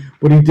him.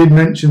 But he did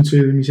mention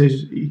to them,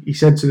 he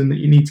said to them that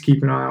you need to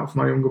keep an eye out for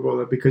my younger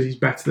brother because he's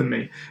better than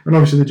me. And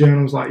obviously the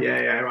journal was like, yeah,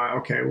 right,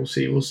 okay, we'll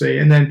see.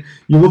 And then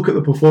you look at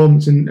the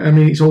performance, and I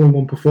mean, it's only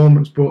one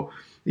performance, but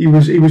he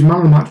was man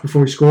of the match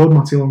before he scored,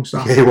 Matty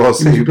Longstaff. Yeah, he was.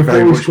 He was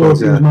man of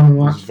the match. It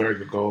was a very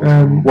good goal.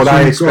 What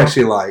I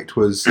especially liked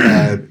was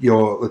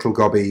your little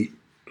gobby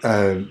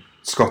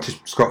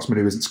Scotsman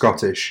who isn't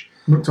Scottish.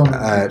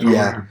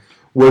 McTominay.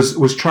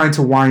 Was trying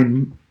to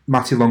wind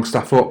Matty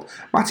Longstaff up.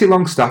 Matty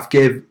Longstaff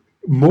gave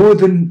more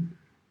than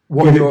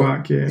what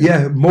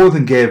more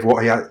than gave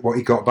what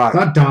he got back.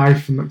 That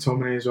dive from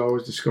McTominay is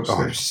always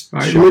disgusting.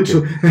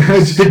 Literally,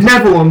 did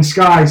Neville on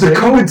Sky say,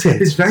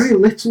 there's very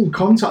little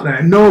contact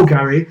there. No,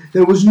 Gary,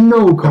 there was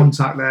no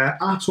contact there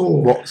at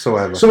all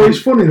whatsoever. So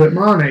it's funny that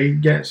Mane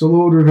gets a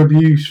load of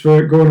abuse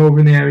for going over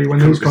in the area when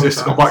there's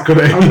contact. Quite good.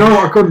 No,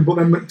 I couldn't. But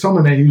then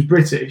McTominay, who's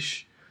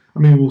British. I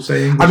mean, we'll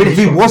say English. I mean, if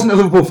he wasn't a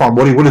Liverpool fan,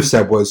 what he would have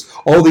said was,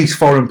 all these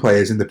foreign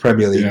players in the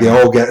Premier League, they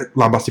all get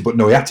lambasted, but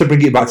no, he had to bring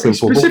it back to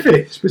Liverpool.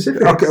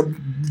 Specific. Okay,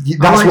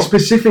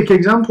 specific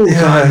examples.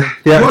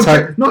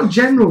 Not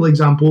general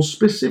examples,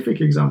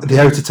 specific examples. The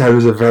outer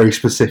towers are very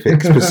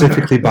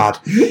specifically bad.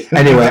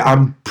 Anyway,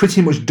 I'm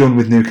pretty much done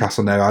with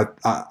Newcastle now.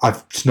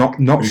 I've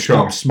not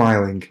stopped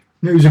smiling.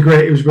 It was a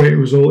great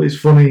result. It's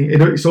funny.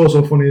 It's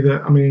also funny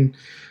that, I mean,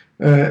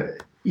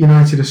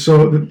 United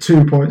are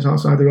 2 points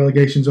outside the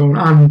relegation zone,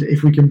 and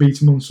if we can beat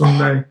them on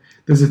Sunday,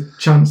 there's a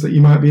chance that you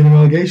might be in the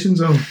relegation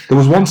zone. There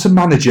was once a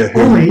manager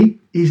who... Ollie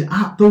is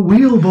at the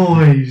wheel,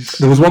 boys.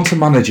 There was once a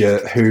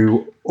manager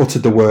who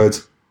uttered the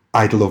words,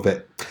 "I'd love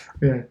it."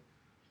 Yeah.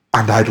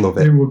 And I'd love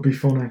it. It would be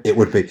funny. It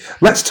would be.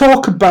 Let's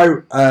talk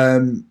about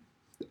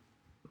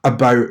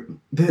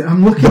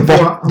I'm looking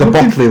the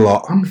Botley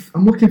lot.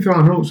 I'm looking through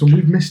our notes, and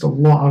we've missed a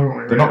lot, haven't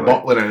we? They're not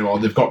bottling anymore.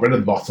 They've got rid of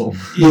the bottle.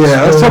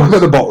 Yeah, let's talk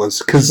about the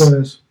bottlers, because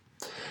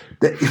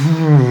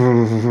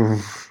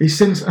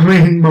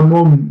my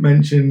mum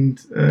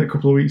mentioned a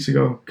couple of weeks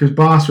ago, because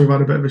Barca have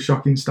had a bit of a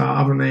shocking start,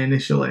 haven't they,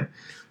 initially?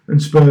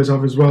 And Spurs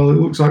have as well. It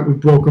looks like we've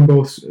broken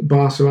both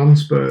Barca and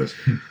Spurs.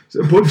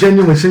 But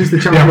genuinely, since the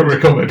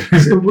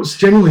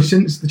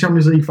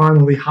Champions League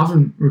final, they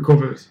haven't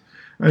recovered.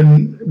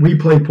 And we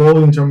play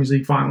poorly in the Champions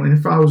League final. And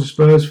if I was a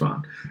Spurs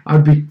fan,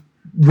 I'd be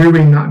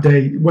ruining that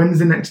day. When's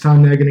the next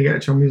time they're going to get a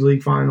Champions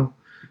League final?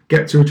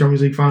 get to a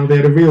Champions League final. They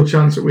had a real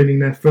chance at winning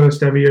their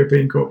first ever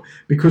European Cup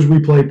because we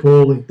played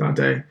poorly that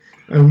day,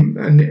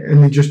 and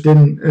they just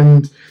didn't.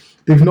 And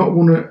they've not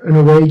won an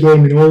away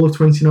game in all of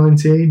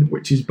 2019,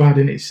 which is bad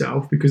in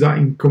itself because that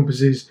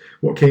encompasses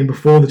what came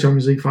before the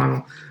Champions League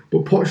final.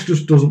 But Poch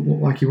just doesn't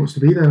look like he wants to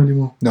be there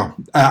anymore. No.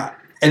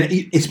 And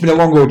it's been a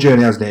long old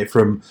journey, hasn't it?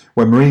 From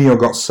when Mourinho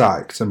got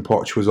sacked and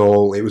Poch was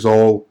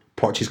all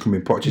Poch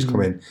is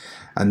coming.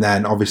 And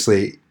then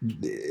obviously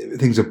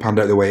things have panned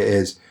out the way it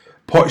is.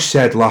 Poch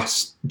said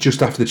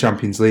just after the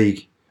Champions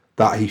League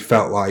that he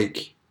felt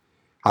like,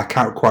 I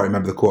can't quite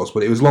remember the quotes,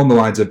 but it was along the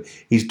lines of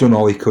he's done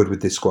all he could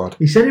with this squad.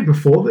 He said it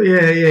before.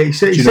 Yeah. He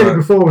said it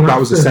before and that after.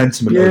 Was the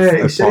sentiment of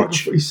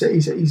Poch.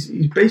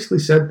 He's basically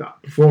said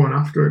that before and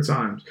after at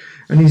times.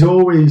 And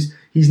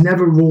he's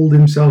never ruled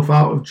himself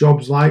out of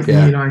jobs like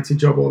the United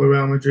job or the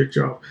Real Madrid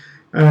job.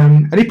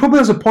 And he probably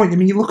has a point. I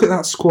mean, you look at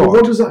that squad. But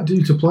what does that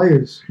do to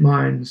players'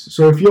 minds?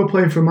 So if you're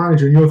playing for a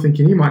manager and you're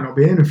thinking he might not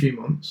be in a few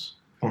months,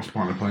 what's the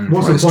point of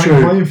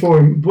playing for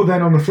him? But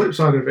then on the flip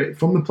side of it,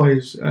 from the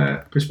players'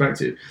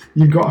 perspective,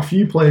 you've got a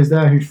few players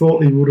there who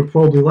thought they would have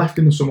probably left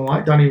in the summer,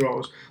 like Danny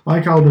Rose,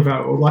 like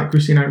Alderweireld, like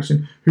Christian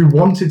Eriksen, who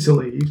wanted to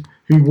leave,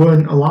 who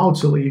weren't allowed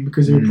to leave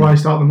because they were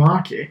priced out of the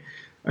market,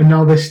 and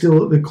now they're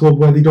still at the club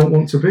where they don't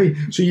want to be.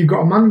 So you've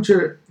got a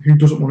manager who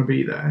doesn't want to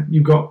be there.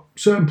 You've got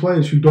certain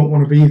players who don't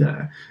want to be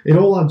there. It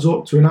all adds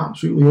up to an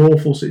absolutely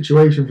awful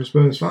situation for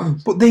Spurs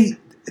fans. But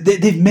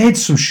they've made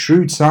some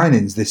shrewd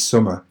signings this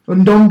summer.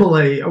 And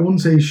Ndombele, I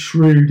wouldn't say he's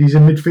shrewd. He's a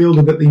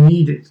midfielder that they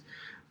needed.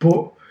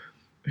 But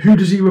who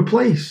does he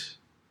replace?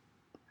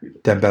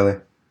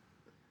 Dembele.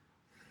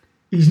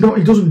 He's not.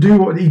 He doesn't do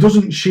what he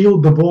doesn't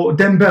shield the ball.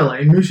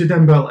 Moussa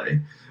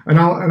Dembele, and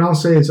I'll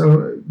say it's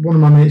one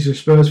of my mates is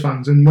Spurs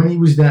fans, and when he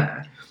was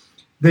there,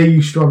 they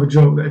used to have a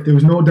joke that if there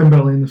was no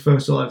Dembele in the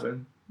first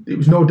 11, it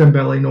was no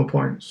Dembele, no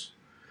points.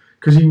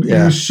 Because he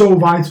was so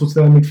vital to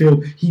their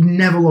midfield. He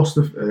never lost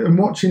and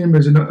watching him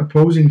as an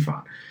opposing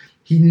fan,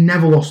 he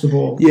never lost the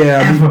ball.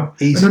 Yeah, ever.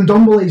 And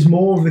Ndombele is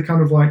more of the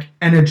kind of like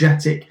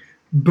energetic,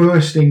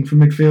 bursting from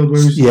midfield.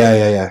 Whereas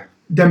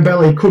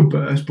Dembele could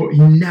burst, but he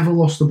never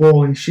lost the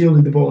ball and he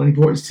shielded the ball and he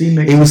brought his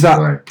teammates. It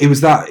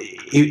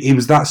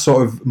was that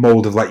sort of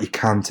mould of like your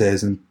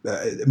Kantes and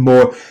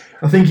more.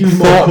 I think he was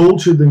more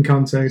cultured than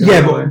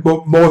Kante.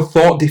 But more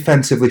thought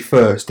defensively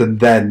first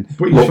and then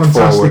but he was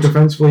fantastic forward.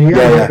 Defensively. He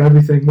had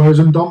everything. Whereas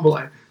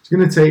Ndombele, it's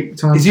going to take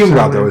time. He's a young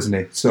lad though, isn't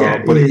he?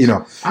 So, but you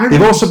know,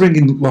 they've also bring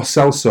in Lo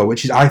Celso,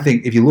 which is, I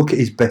think, if you look at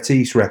his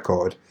Betis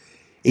record,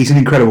 he's an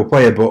incredible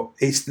player. But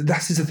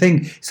that's the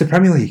thing. It's the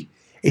Premier League.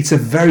 It's a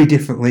very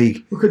different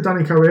league. Look at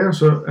Dani Carrillo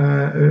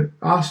at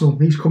Arsenal.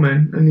 He's come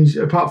in and he's,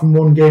 apart from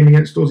one game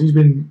against us, he's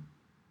been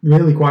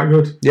really quite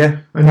good. Yeah,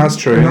 and that's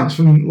true. And that's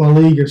from La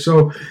Liga.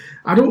 So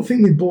I don't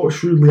think they bought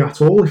shrewdly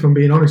at all, if I'm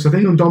being honest. I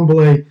think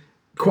Ndombele,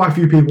 quite a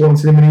few people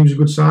wanted him and he was a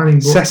good signing.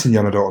 But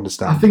Sessegnon, I don't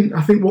understand.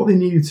 I think what they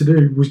needed to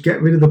do was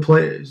get rid of the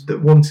players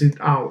that wanted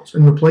out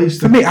and replace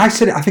them. For me, I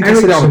said it. I think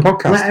Eriksen, I said it on the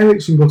podcast. Let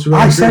Eriksen go to Real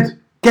Madrid. I said,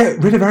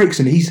 get rid of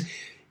Eriksen.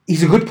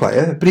 He's a good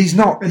player, but he's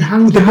not.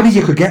 And the money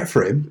you could get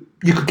for him,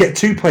 you could get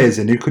two players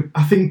in who could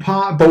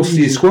bolster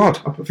your squad.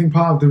 I think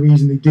part of the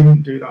reason they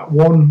didn't do that,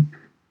 one,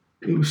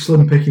 it was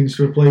slim pickings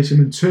to replace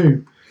him, and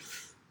two,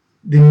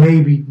 they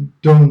maybe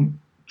don't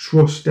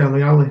trust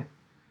Dele Alli.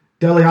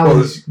 Dele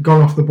Alli's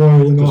gone off the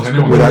boil in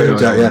without a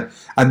doubt, yeah.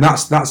 And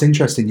that's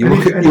interesting. You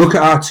look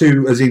at our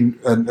two, as in,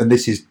 and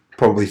this is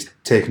probably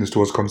taking us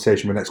towards a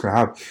conversation we're next going to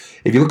have.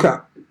 If you look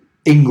at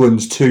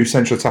England's two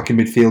central attacking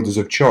midfielders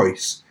of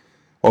choice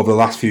over the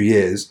last few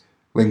years,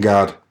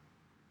 Lingard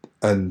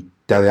and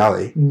Dele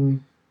Alli,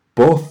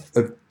 both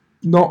have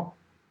not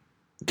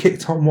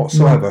kicked on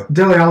whatsoever. No,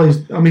 Dele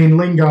Alli's,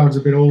 Lingard's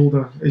a bit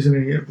older,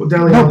 isn't he? But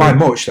not by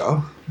much,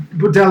 though.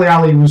 But Dele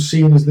Alli was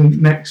seen as the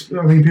next.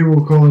 People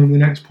were calling him the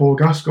next Paul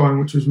Gascoigne,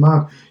 which was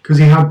mad because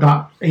he had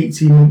that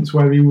 18 months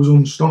where he was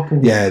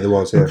unstoppable. Yeah, there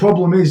was. Yeah. The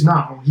problem is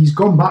now he's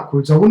gone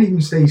backwards. I wouldn't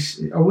even say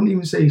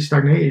he's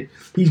stagnated.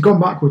 He's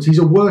gone backwards. He's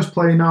a worse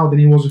player now than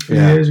he was a few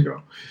years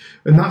ago.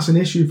 And that's an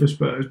issue for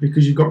Spurs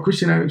because you've got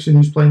Christian Eriksen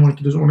who's playing like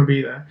he doesn't want to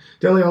be there,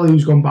 Dele Alli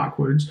who's gone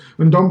backwards,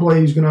 and Ndombele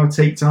who's going to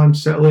take time to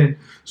settle in.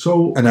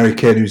 And Harry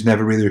Kane who's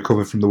never really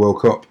recovered from the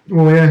World Cup.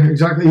 Well, yeah,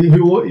 exactly. He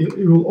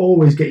will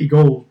always get you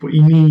goals, but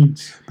he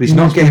needs. But he's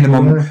not getting them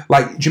on. There.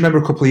 Like, do you remember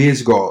a couple of years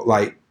ago?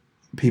 Like,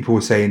 people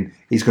were saying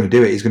he's going to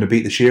do it. He's going to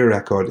beat the Shearer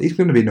record. He's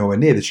going to be nowhere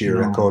near the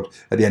Shearer record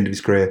at the end of his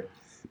career.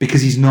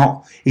 Because he's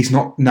not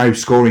now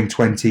scoring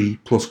 20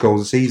 plus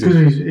goals a season.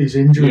 Because his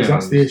injuries,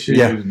 that's the issue.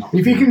 Yeah.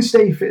 If he can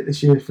stay fit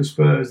this year for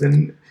Spurs,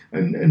 then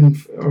and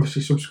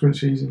obviously subsequent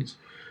seasons,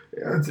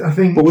 I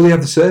think. But will he have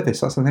the service?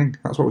 That's the thing.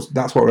 That's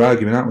what we're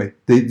arguing, aren't we?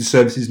 The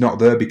service is not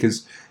there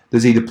because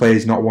there's either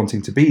players not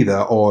wanting to be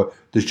there or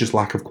there's just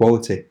lack of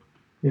quality.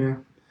 Yeah.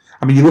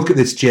 You look at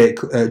this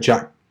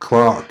Jack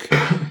Clark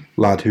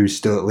lad who's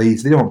still at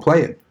Leeds. They don't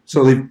play him.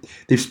 So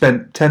they've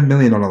spent 10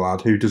 million on a lad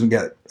who doesn't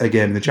get a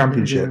game in the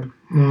Championship. Yeah.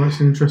 No, it's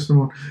an interesting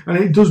one. And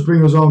it does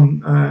bring us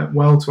on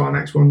well to our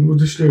next one. We'll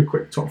just do a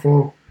quick top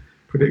four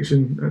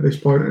prediction at this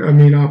point. I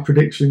mean, our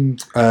prediction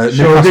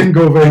didn't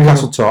go very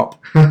Newcastle well.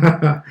 top.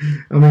 I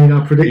mean,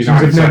 our predictions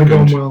have never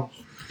gone well.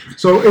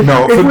 So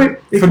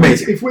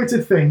if we're to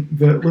think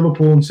that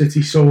Liverpool and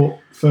City saw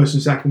first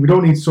and second, we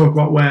don't need to talk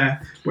about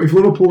where. But if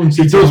Liverpool and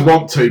City, he does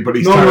want to, but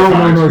he's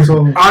terrified.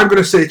 No. I'm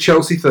going to say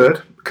Chelsea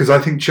third because I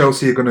think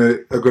Chelsea are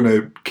going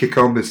to kick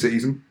on this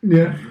season.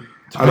 Yeah.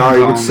 And I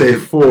would say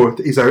fourth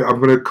is out.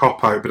 I'm going to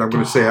cop out, but I'm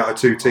going to say out of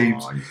two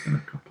teams,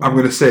 I'm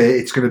going to say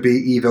it's going to be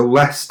either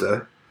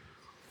Leicester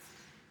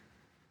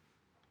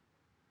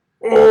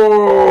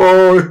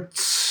or.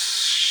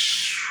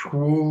 I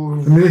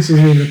mean, this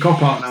isn't even a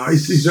cop out now.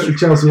 It's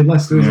Chelsea and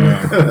Leicester, isn't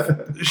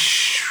it?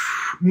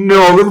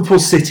 No, Liverpool,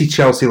 City,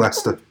 Chelsea,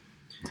 Leicester.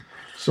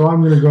 So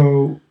I'm going to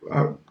go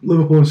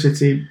Liverpool and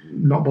City.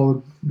 Not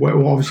bothered.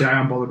 Well, obviously I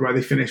am bothered where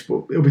they finish,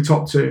 but it'll be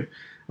top two.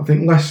 I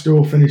think Leicester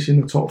will finish in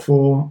the top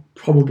four,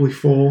 probably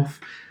fourth.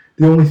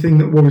 The only thing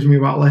that worries me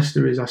about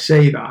Leicester is I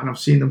say that, and I've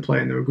seen them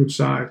play, and they're a good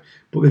side,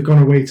 but they've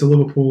gone away to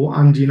Liverpool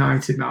and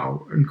United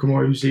now and come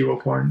away with 0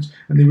 points,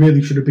 and they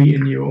really should have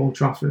beaten you at Old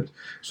Trafford.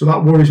 So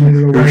that worries me.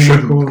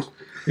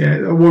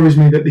 That worries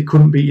me that they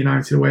couldn't beat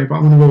United away. But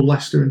I'm going to go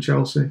Leicester and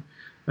Chelsea.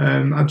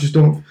 I just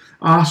don't.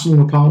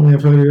 Arsenal, apparently,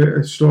 I've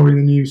heard a story in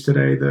the news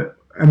today that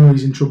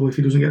Emery's in trouble if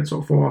he doesn't get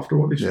top four after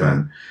what they've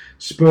spent.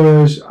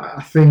 Spurs,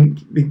 I think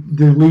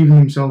they're leaving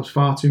themselves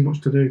far too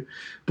much to do.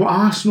 But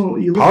Arsenal,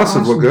 you look at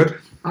Arsenal, look good.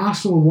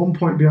 Arsenal 1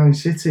 point behind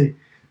City.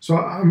 So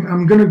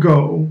I'm going to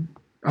go.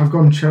 I've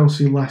gone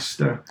Chelsea,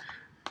 Leicester.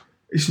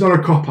 It's not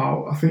a cop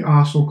out. I think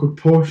Arsenal could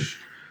push,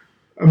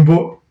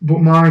 but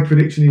my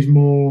prediction is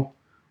more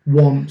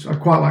want. I'd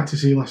quite like to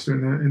see Leicester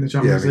in the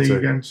Champions League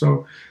again.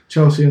 So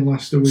Chelsea and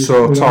Leicester with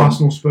Tom,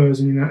 Arsenal, Spurs,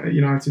 and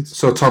United.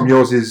 So Tom,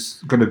 yours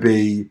is going to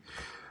be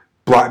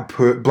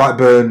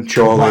Blackburn,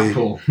 Chorley.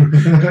 Blackpool.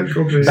 With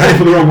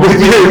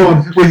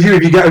you,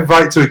 if you get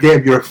invited to a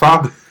game, you're a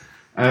fan.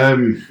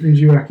 Who do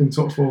you reckon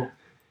top four?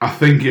 I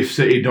think if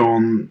City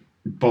don't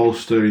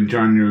bolster in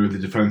January with the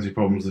defensive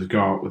problems they've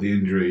got with the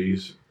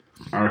injuries,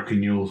 I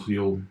reckon you'll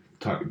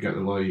get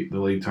the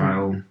league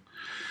title.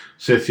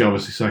 City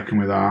obviously second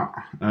with that.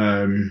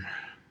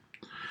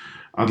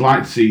 I'd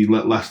like to see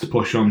Leicester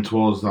push on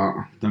towards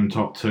them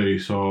top two.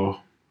 So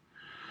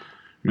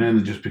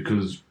mainly just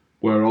because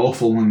we're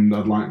awful, and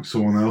I'd like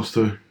someone else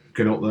to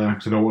get up there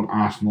because I don't want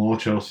Arsenal or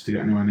Chelsea to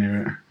get anywhere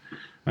near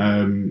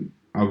it.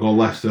 I'll go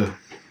Leicester.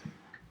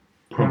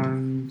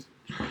 And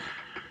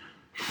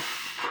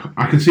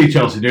I can see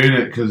Chelsea doing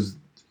it because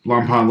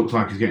Lampard looks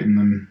like he's getting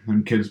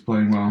them kids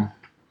playing well.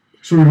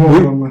 So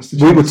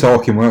we were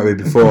talking, weren't we,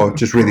 before,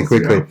 just really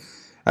quickly,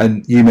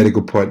 and you made a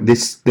good point.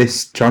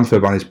 This transfer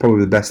ban is probably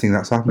the best thing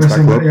that's happened to that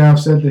club. Yeah, I've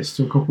said this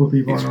to a couple of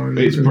people.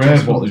 It's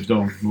brave what they've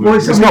done. Well,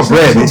 it's not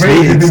brave.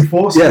 They've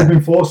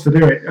been forced to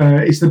do it.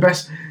 It's the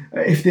best.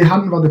 If they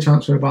hadn't had the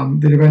transfer ban,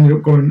 they'd have ended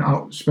up going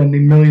out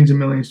spending millions and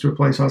millions to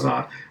replace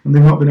Hazard, and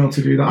they've not been able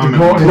to do that.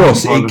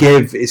 Plus,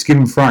 it's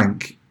given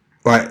Frank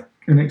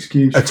an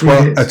excuse. A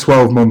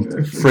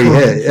 12-month free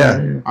hit.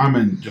 Yeah. I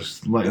meant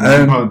just letting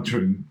Lampard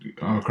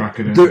crack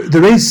it in.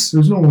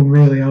 There's no one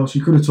really else.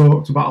 You could have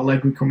talked about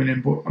Allegri coming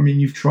in, but I mean,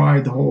 you've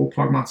tried the whole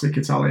pragmatic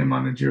Italian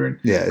manager and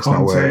it's Conte,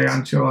 not worked.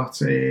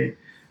 Ancelotti,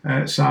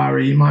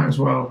 Sarri. You might as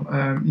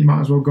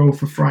well go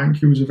for Frank,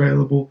 who was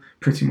available,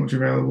 pretty much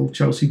available,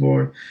 Chelsea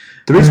boy.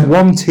 There is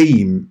one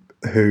team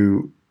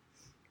who,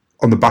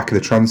 on the back of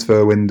the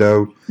transfer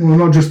window, well,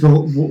 not just the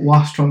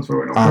last transfer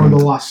window, probably the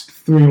last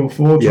 3 or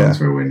 4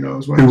 transfer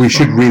windows, who we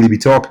should really be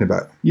talking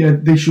about. Yeah,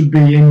 they should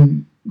be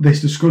in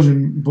this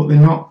discussion, but they're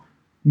not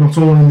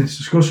all in this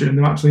discussion.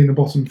 They're actually in the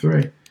bottom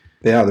 3.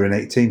 They are. They're in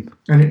 18th,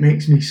 and it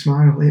makes me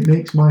smile. It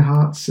makes my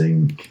heart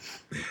sing.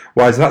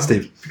 Why is that,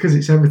 Steve? Because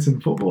it's Everton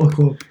Football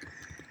Club.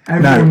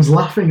 Everyone's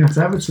laughing at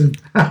Everton.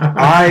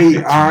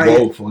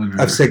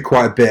 I've said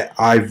quite a bit.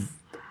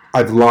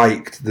 I've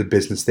liked the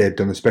business they've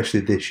done,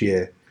 especially this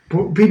year.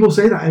 But people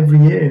say that every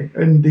year,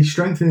 and they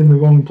strengthen in the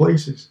wrong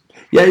places.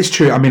 Yeah, it's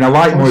true. I mean, I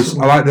like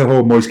the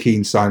whole Moise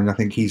Kean signing. I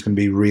think he's going to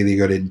be really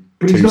good in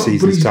 2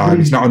 seasons' time.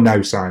 He's not a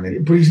now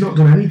signing. But he's not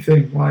done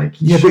anything. But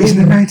he's a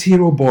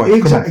 90-year-old boy.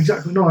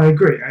 Exactly. No, I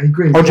agree.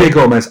 Andre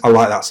Gomez, I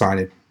like that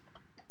signing.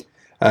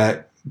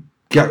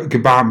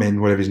 Gabartman,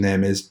 whatever his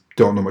name is,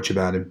 don't know much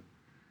about him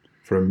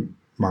from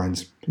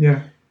Mainz.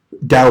 Yeah.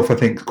 Delph, I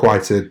think,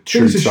 quite a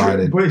true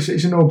signing. But it's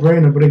a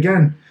no-brainer. But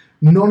again,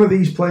 none of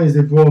these players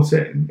they've brought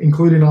in,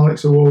 including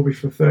Alex Iwobi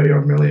for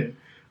 30-odd million,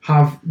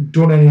 have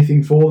done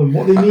anything for them.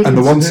 What they need. And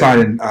the one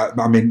signing,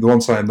 the one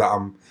signing that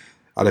I'm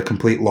at a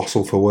complete loss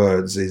for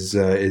words is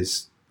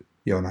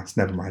Jonas.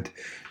 Never mind.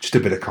 Just a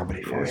bit of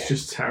comedy for you. It's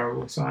just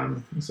terrible,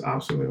 Simon. It's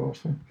absolutely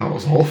awful. That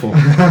was awful.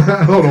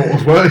 I don't know what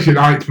was worse,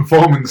 United's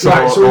performance.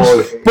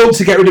 But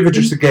to get rid of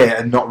Idrissa Gueye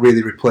and not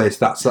really replace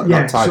that type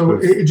of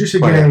Idrissa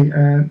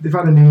Gueye, they've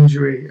had an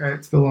injury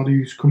to the lad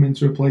who's come in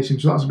to replace him,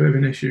 so that's a bit of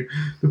an issue.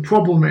 The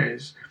problem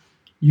is,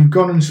 you've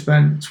gone and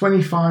spent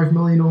 25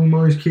 million on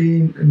Moise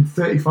Kean and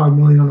 35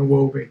 million on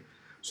Iwobi.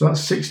 So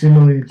that's 60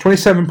 million.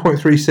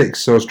 27.36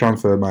 Source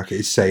Transfer Market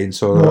is saying,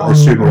 so What, I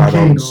assume on Keane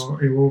add-ons. or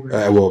Iwobi?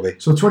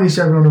 Iwobi. So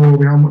 27 on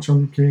Iwobi, how much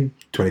on Keane?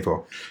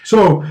 24.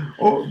 So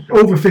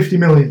over 50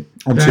 million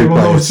On there, two on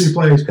players. those two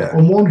players. Yeah.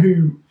 On one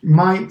who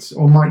might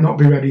or might not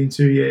be ready in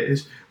 2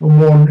 years,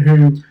 and one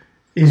who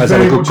is Has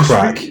very had a good much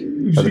crack.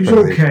 he's at the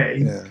Premier League. okay.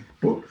 Yeah.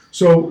 But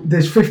so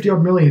there's 50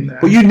 odd million there.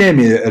 But you name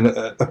me,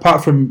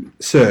 apart from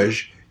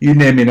Serge, you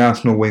name me an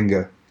Arsenal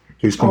winger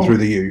who's come through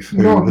the youth,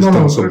 who has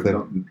done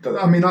something.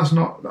 I mean, that's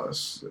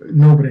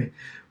nobody.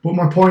 But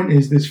my point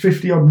is, there's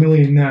 50 odd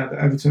million there that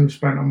Everton have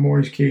spent on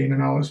Moise Keane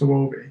and Alex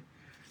Iwobi,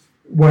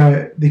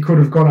 where they could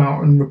have gone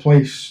out and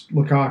replaced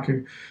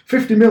Lukaku.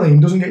 50 million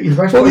doesn't get you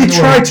the best. Well, player they in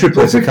the tried world, to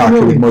replace but 50 Lukaku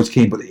with million. Moise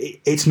Keane, but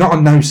it's not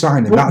a no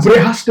signing. But it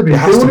has to be. It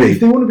has to be. If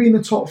they want to be in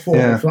the top 4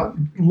 Yeah. for that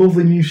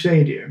lovely new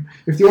stadium,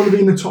 if they want to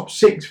be in the top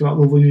 6 for that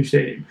lovely new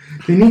stadium,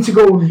 they need to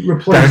go and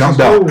replace Down on his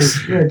goals.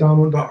 Docks. Yeah,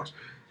 down on Docks.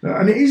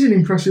 And it is an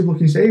impressive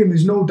looking stadium.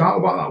 There's no doubt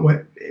about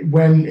that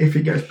if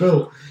it gets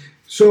built.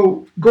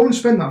 So go and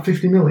spend that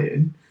 50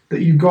 million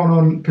that you've gone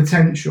on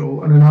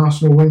potential and an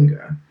Arsenal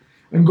winger,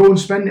 and go and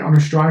spend it on a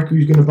striker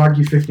who's going to bag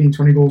you 15,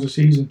 20 goals a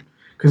season,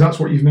 because that's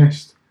what you've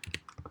missed.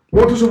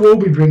 What does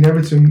Iwobi bring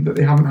Everton that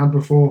they haven't had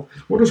before?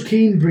 What does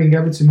Keane bring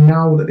Everton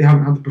now that they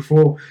haven't had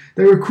before?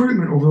 Their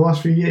recruitment over the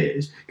last few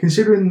years,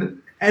 considering that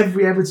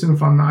every Everton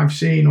fan that I've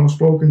seen or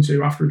spoken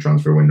to after a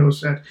transfer window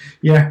said,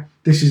 yeah,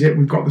 this is it,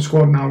 we've got the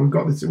squad now, we're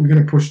going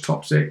to push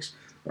top 6.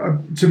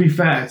 To be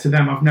fair to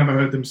them, I've never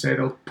heard them say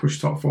they'll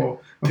push top 4.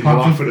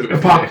 Apart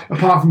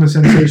from the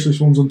sensationalist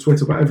ones on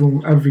Twitter, but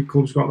every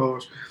club's got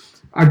those.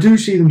 I do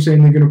see them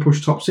saying they're going to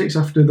push top 6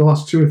 after the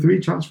last 2 or 3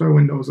 transfer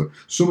windows,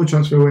 summer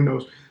transfer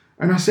windows.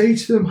 And I say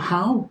to them,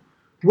 how?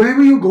 Where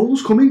are your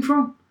goals coming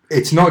from?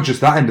 It's not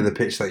just that end of the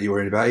pitch that you're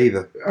worried about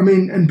either. I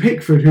mean, and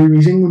Pickford, who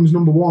is England's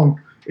number 1,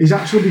 is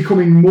actually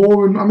becoming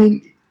more and... I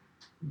mean,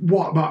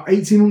 about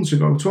 18 months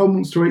ago, 12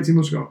 months to 18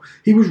 months ago,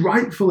 he was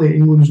rightfully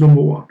England's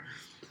number 1.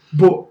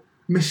 But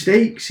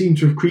mistakes seem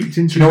to have creeped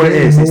into... Do you know what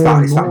it is? It's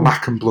that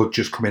Mac and blood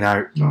just coming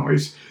out. No,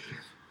 it's...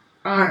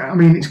 I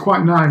mean, it's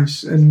quite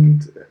nice,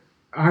 and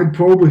I'd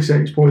probably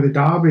say it's probably the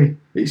derby.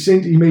 It's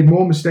since he made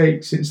more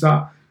mistakes since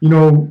that,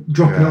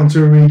 dropping it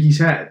onto Origi's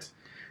head,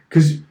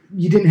 because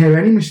you didn't hear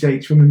any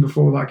mistakes from him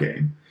before that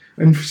game,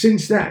 and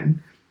since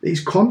then it's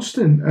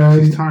constant.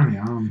 His tiny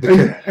arms,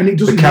 and it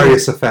doesn't. The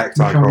Karius effect,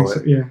 I call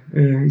it. Yeah,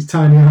 his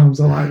tiny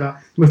arms. I like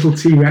that little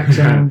T-Rex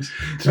arms.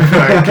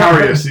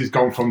 Karius, he's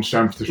gone from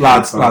strength to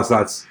strength.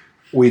 Lads,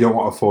 we don't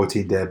want a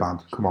 14-day ban.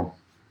 Come on.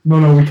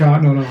 No, we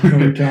can't. No,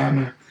 we can't.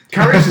 No.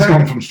 Karius has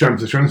gone from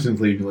strength to strength since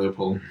leaving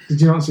Liverpool. Did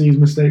you not see his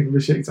mistake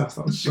with Besiktas?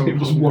 That was so.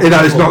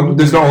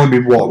 There's not only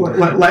been one.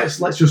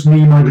 Let's just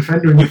knee my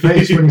defender in the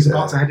face when he's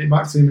about to head it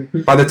back to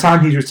me. By the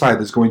time he's retired,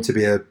 there's going to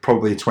be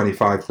probably a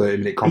 25-30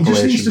 minute compilation.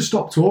 He just needs to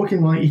stop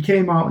talking. Like, he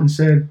came out and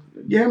said,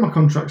 "Yeah, my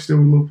contract's still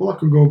with Liverpool. I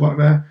could go back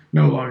there."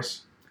 No,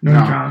 Loris. No,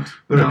 you can't.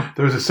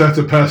 There is a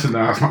certain person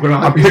there.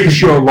 I'm pretty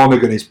sure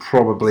Lonergan is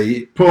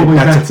probably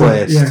better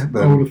placed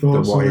than I would have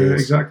thought what he is.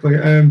 Exactly.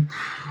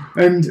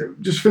 And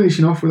just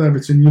finishing off with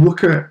Everton, you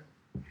look at,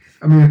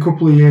 a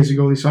couple of years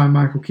ago they signed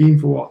Michael Keane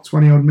for what,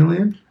 20 odd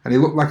million? And he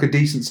looked like a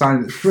decent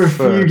sign for a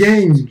few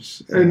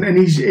games. Yeah.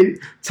 And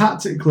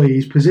tactically,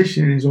 his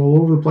positioning is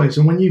all over the place.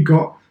 And when you've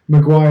got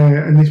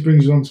Maguire, and this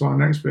brings us on to our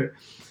next bit,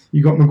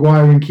 you've got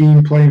Maguire and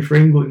Keane playing for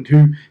England,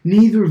 who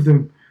neither of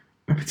them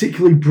are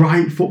particularly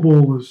bright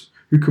footballers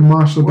who can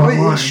marshal that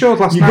line. It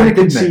showed last night,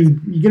 didn't it?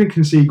 You're going to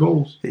concede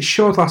goals. It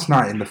showed last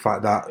night in the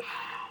fact that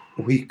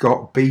we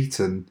got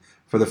beaten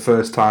for the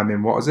first time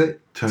in, what was it?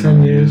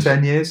 10 years.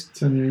 10 years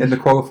in the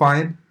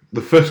qualifying.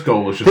 The first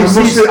goal was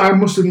just... I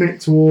must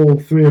admit to all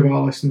 3 of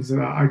our listeners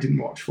that I didn't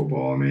watch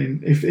football. I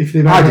mean, if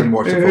they've I didn't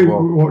watch the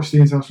football. Watched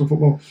the international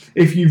football.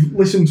 If you've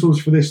listened to us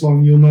for this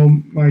long, you'll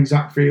know my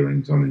exact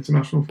feelings on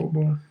international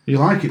football. You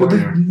like it, but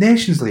don't the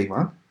Nations League,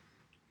 man.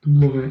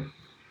 Love it.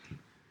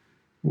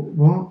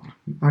 What?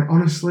 Like,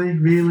 honestly,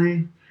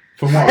 really?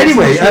 From what?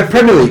 Anyway,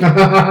 Premier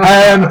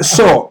League.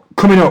 So,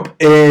 coming up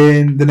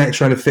in the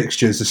next round of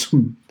fixtures, there's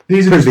some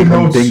these are the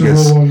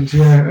noticeable ones,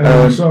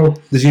 yeah. So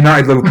there's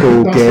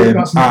United-Liverpool game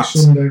that's next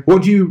Sunday.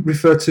 What do you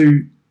refer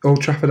to Old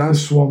Trafford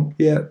as? The Swamp.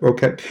 Yeah,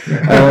 okay.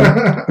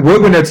 We're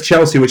going to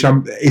Chelsea, which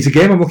it's a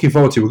game I'm looking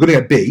forward to. We're going to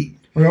get beat.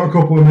 We've got a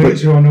couple of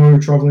mates who I know who are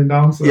travelling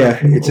down to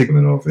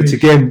it's a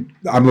game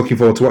I'm looking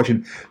forward to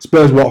watching.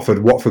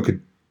 Spurs-Watford. Watford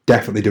could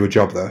definitely do a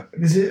job there.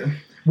 Is it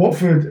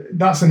Watford?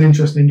 That's an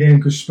interesting game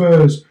because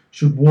Spurs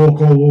should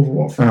walk all over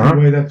Watford the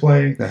way they're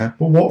playing. But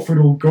Watford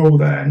will go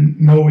there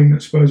knowing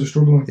that Spurs are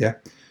struggling. Yeah.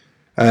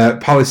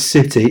 Palace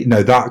City,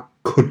 no, that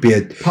could be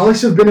a...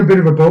 Palace have been a bit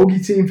of a bogey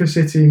team for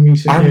City in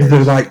recent years. And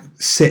they're like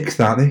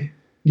 6th, aren't they?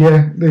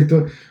 Yeah, they've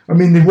done. I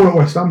mean, they won at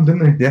West Ham,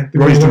 didn't they? Yeah,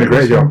 Roy's done a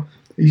great job.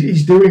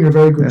 He's doing a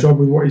very good job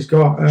with what he's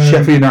got.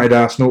 Sheffield United,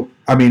 Arsenal.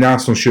 I mean,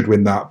 Arsenal should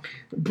win that.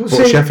 But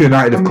Sheffield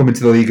United have come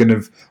into the league and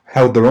have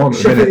held their own.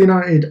 Sheffield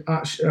United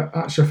at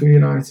Sheffield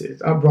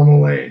United at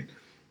Bramall Lane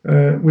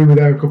we were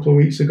there a couple of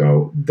weeks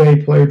ago. They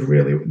played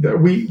really.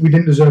 We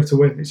didn't deserve to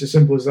win. It's as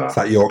simple as that. It's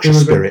that Yorkshire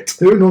spirit.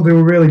 They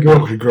were really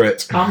good. Oh,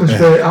 great.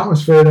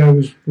 Atmosphere there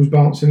was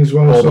bouncing as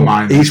well. All the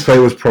mind. Each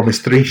player was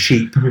promised 3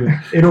 sheep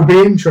It'll be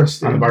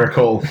interesting. And a bag of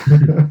coal.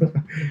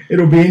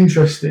 It'll be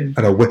interesting.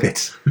 and a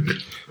whippet.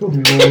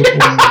 Good Lord,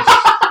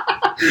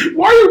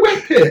 Why a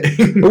whippet?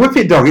 A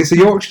whippet dog. It's a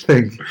Yorkshire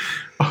thing.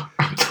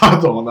 I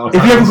don't know. If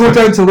you ever go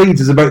down to Leeds,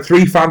 there's about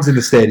 3 fans in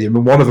the stadium,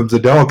 and one of them's a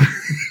dog.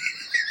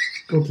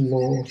 Good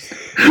Lord.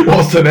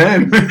 What's the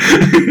name?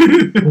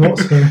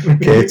 What's her name?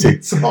 Katie.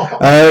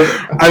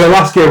 And the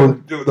last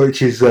game,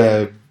 which is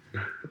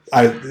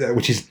I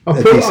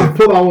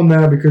put that one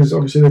there because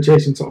obviously they're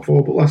chasing top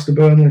 4, but Leicester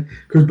Burnley,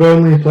 because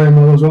Burnley are playing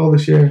well as well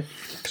this year.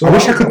 So I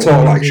wish I could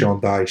talk like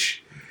Sean Dyche.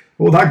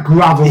 Oh, that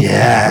gravel!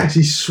 Yeah,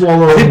 he's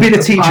swallowed. If he'd been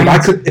a teacher,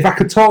 if I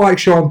could talk like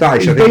Sean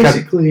Dyche, I think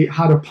basically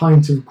had a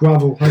pint of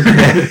gravel. Hasn't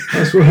he?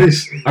 That's what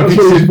his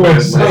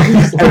voice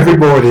sounds like. Every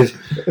morning.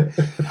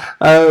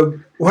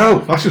 Well,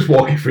 that's just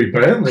walking through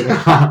Burnley.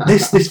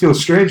 This feels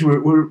strange.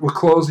 We're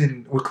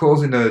closing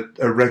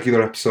a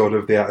regular episode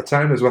of the Out of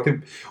Towners. I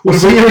think we'll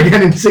see you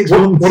again in 6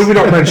 months. What have we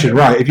not mentioned?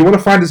 Right, if you want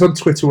to find us on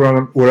Twitter,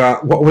 we're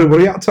at what are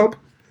we at, Tom?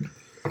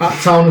 At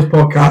Towners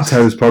Podcast. At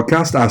Towners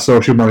Podcast. Our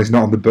social man is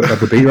not on the beat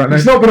right now.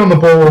 He's not been on the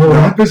ball all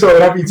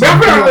episode, have you? We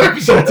haven't had an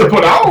episode to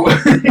put out.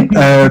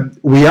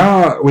 We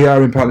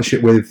are in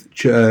partnership with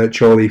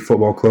Chorley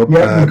Football Club.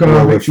 Yeah, we've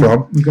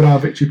got our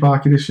Victory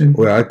Park edition.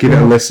 Give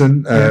it a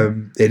listen.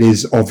 It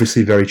is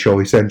obviously very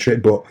Chorley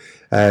centric, but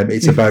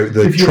it's about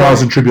the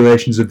trials and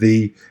tribulations of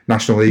the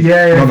National League.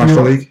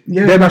 National League.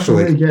 National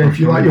League. Yeah, if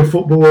you like your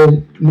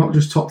football, not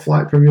just top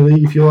flight Premier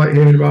League, if you like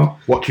hearing about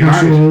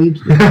National League.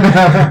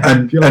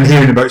 and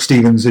hearing about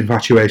Stephen's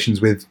infatuations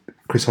with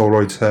Chris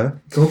Holroyd's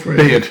hair. Go for it.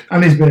 Beard.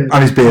 And his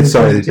beard.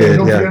 Sorry, his beard.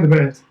 Don't forget the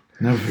beard.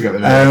 Never forget the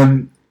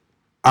beard.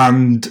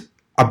 And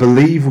I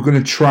believe we're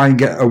going to try and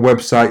get a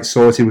website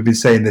sorted. We've been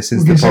saying this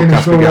since the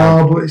podcast began.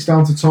 While, but it's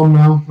down to Tom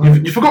now.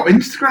 You forgot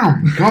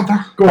Instagram. God,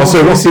 what's the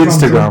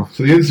Instagram?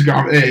 So the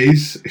Instagram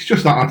it's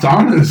just Out of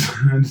Towners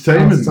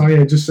Entertainment.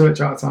 Yeah, just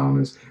search Out of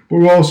Towners. But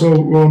we're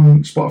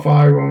on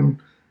Spotify.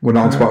 We're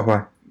not on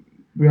Spotify.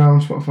 We are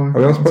on Spotify. Are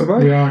we on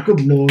Spotify? We are.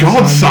 Good Lord.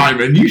 God,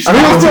 Simon, you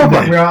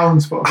started. We are on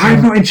Spotify.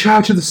 I'm not in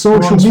charge of the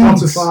social media. We're on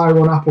Spotify,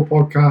 we're on Apple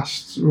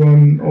Podcasts, we're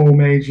on all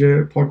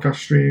major podcast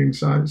streaming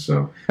sites.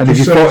 So, and if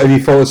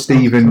you follow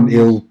Stephen,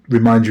 he'll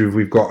remind you if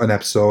we've got an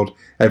episode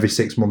every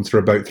 6 months for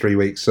about 3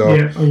 weeks. So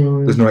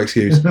there's no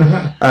excuse.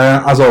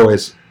 As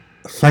always,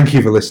 thank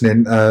you for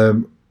listening.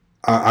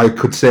 I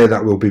could say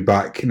that we'll be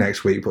back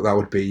next week, but that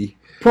would be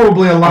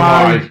probably a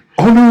lie.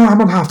 Oh no, I'm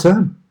on half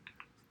term.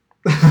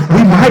 We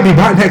might be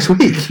back next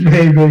week.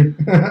 Maybe.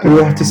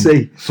 We'll have to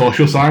see.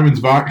 Social Simon's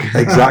back.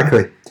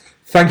 Exactly.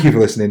 Thank you for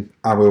listening,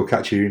 and we'll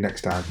catch you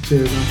next time.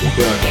 Cheers.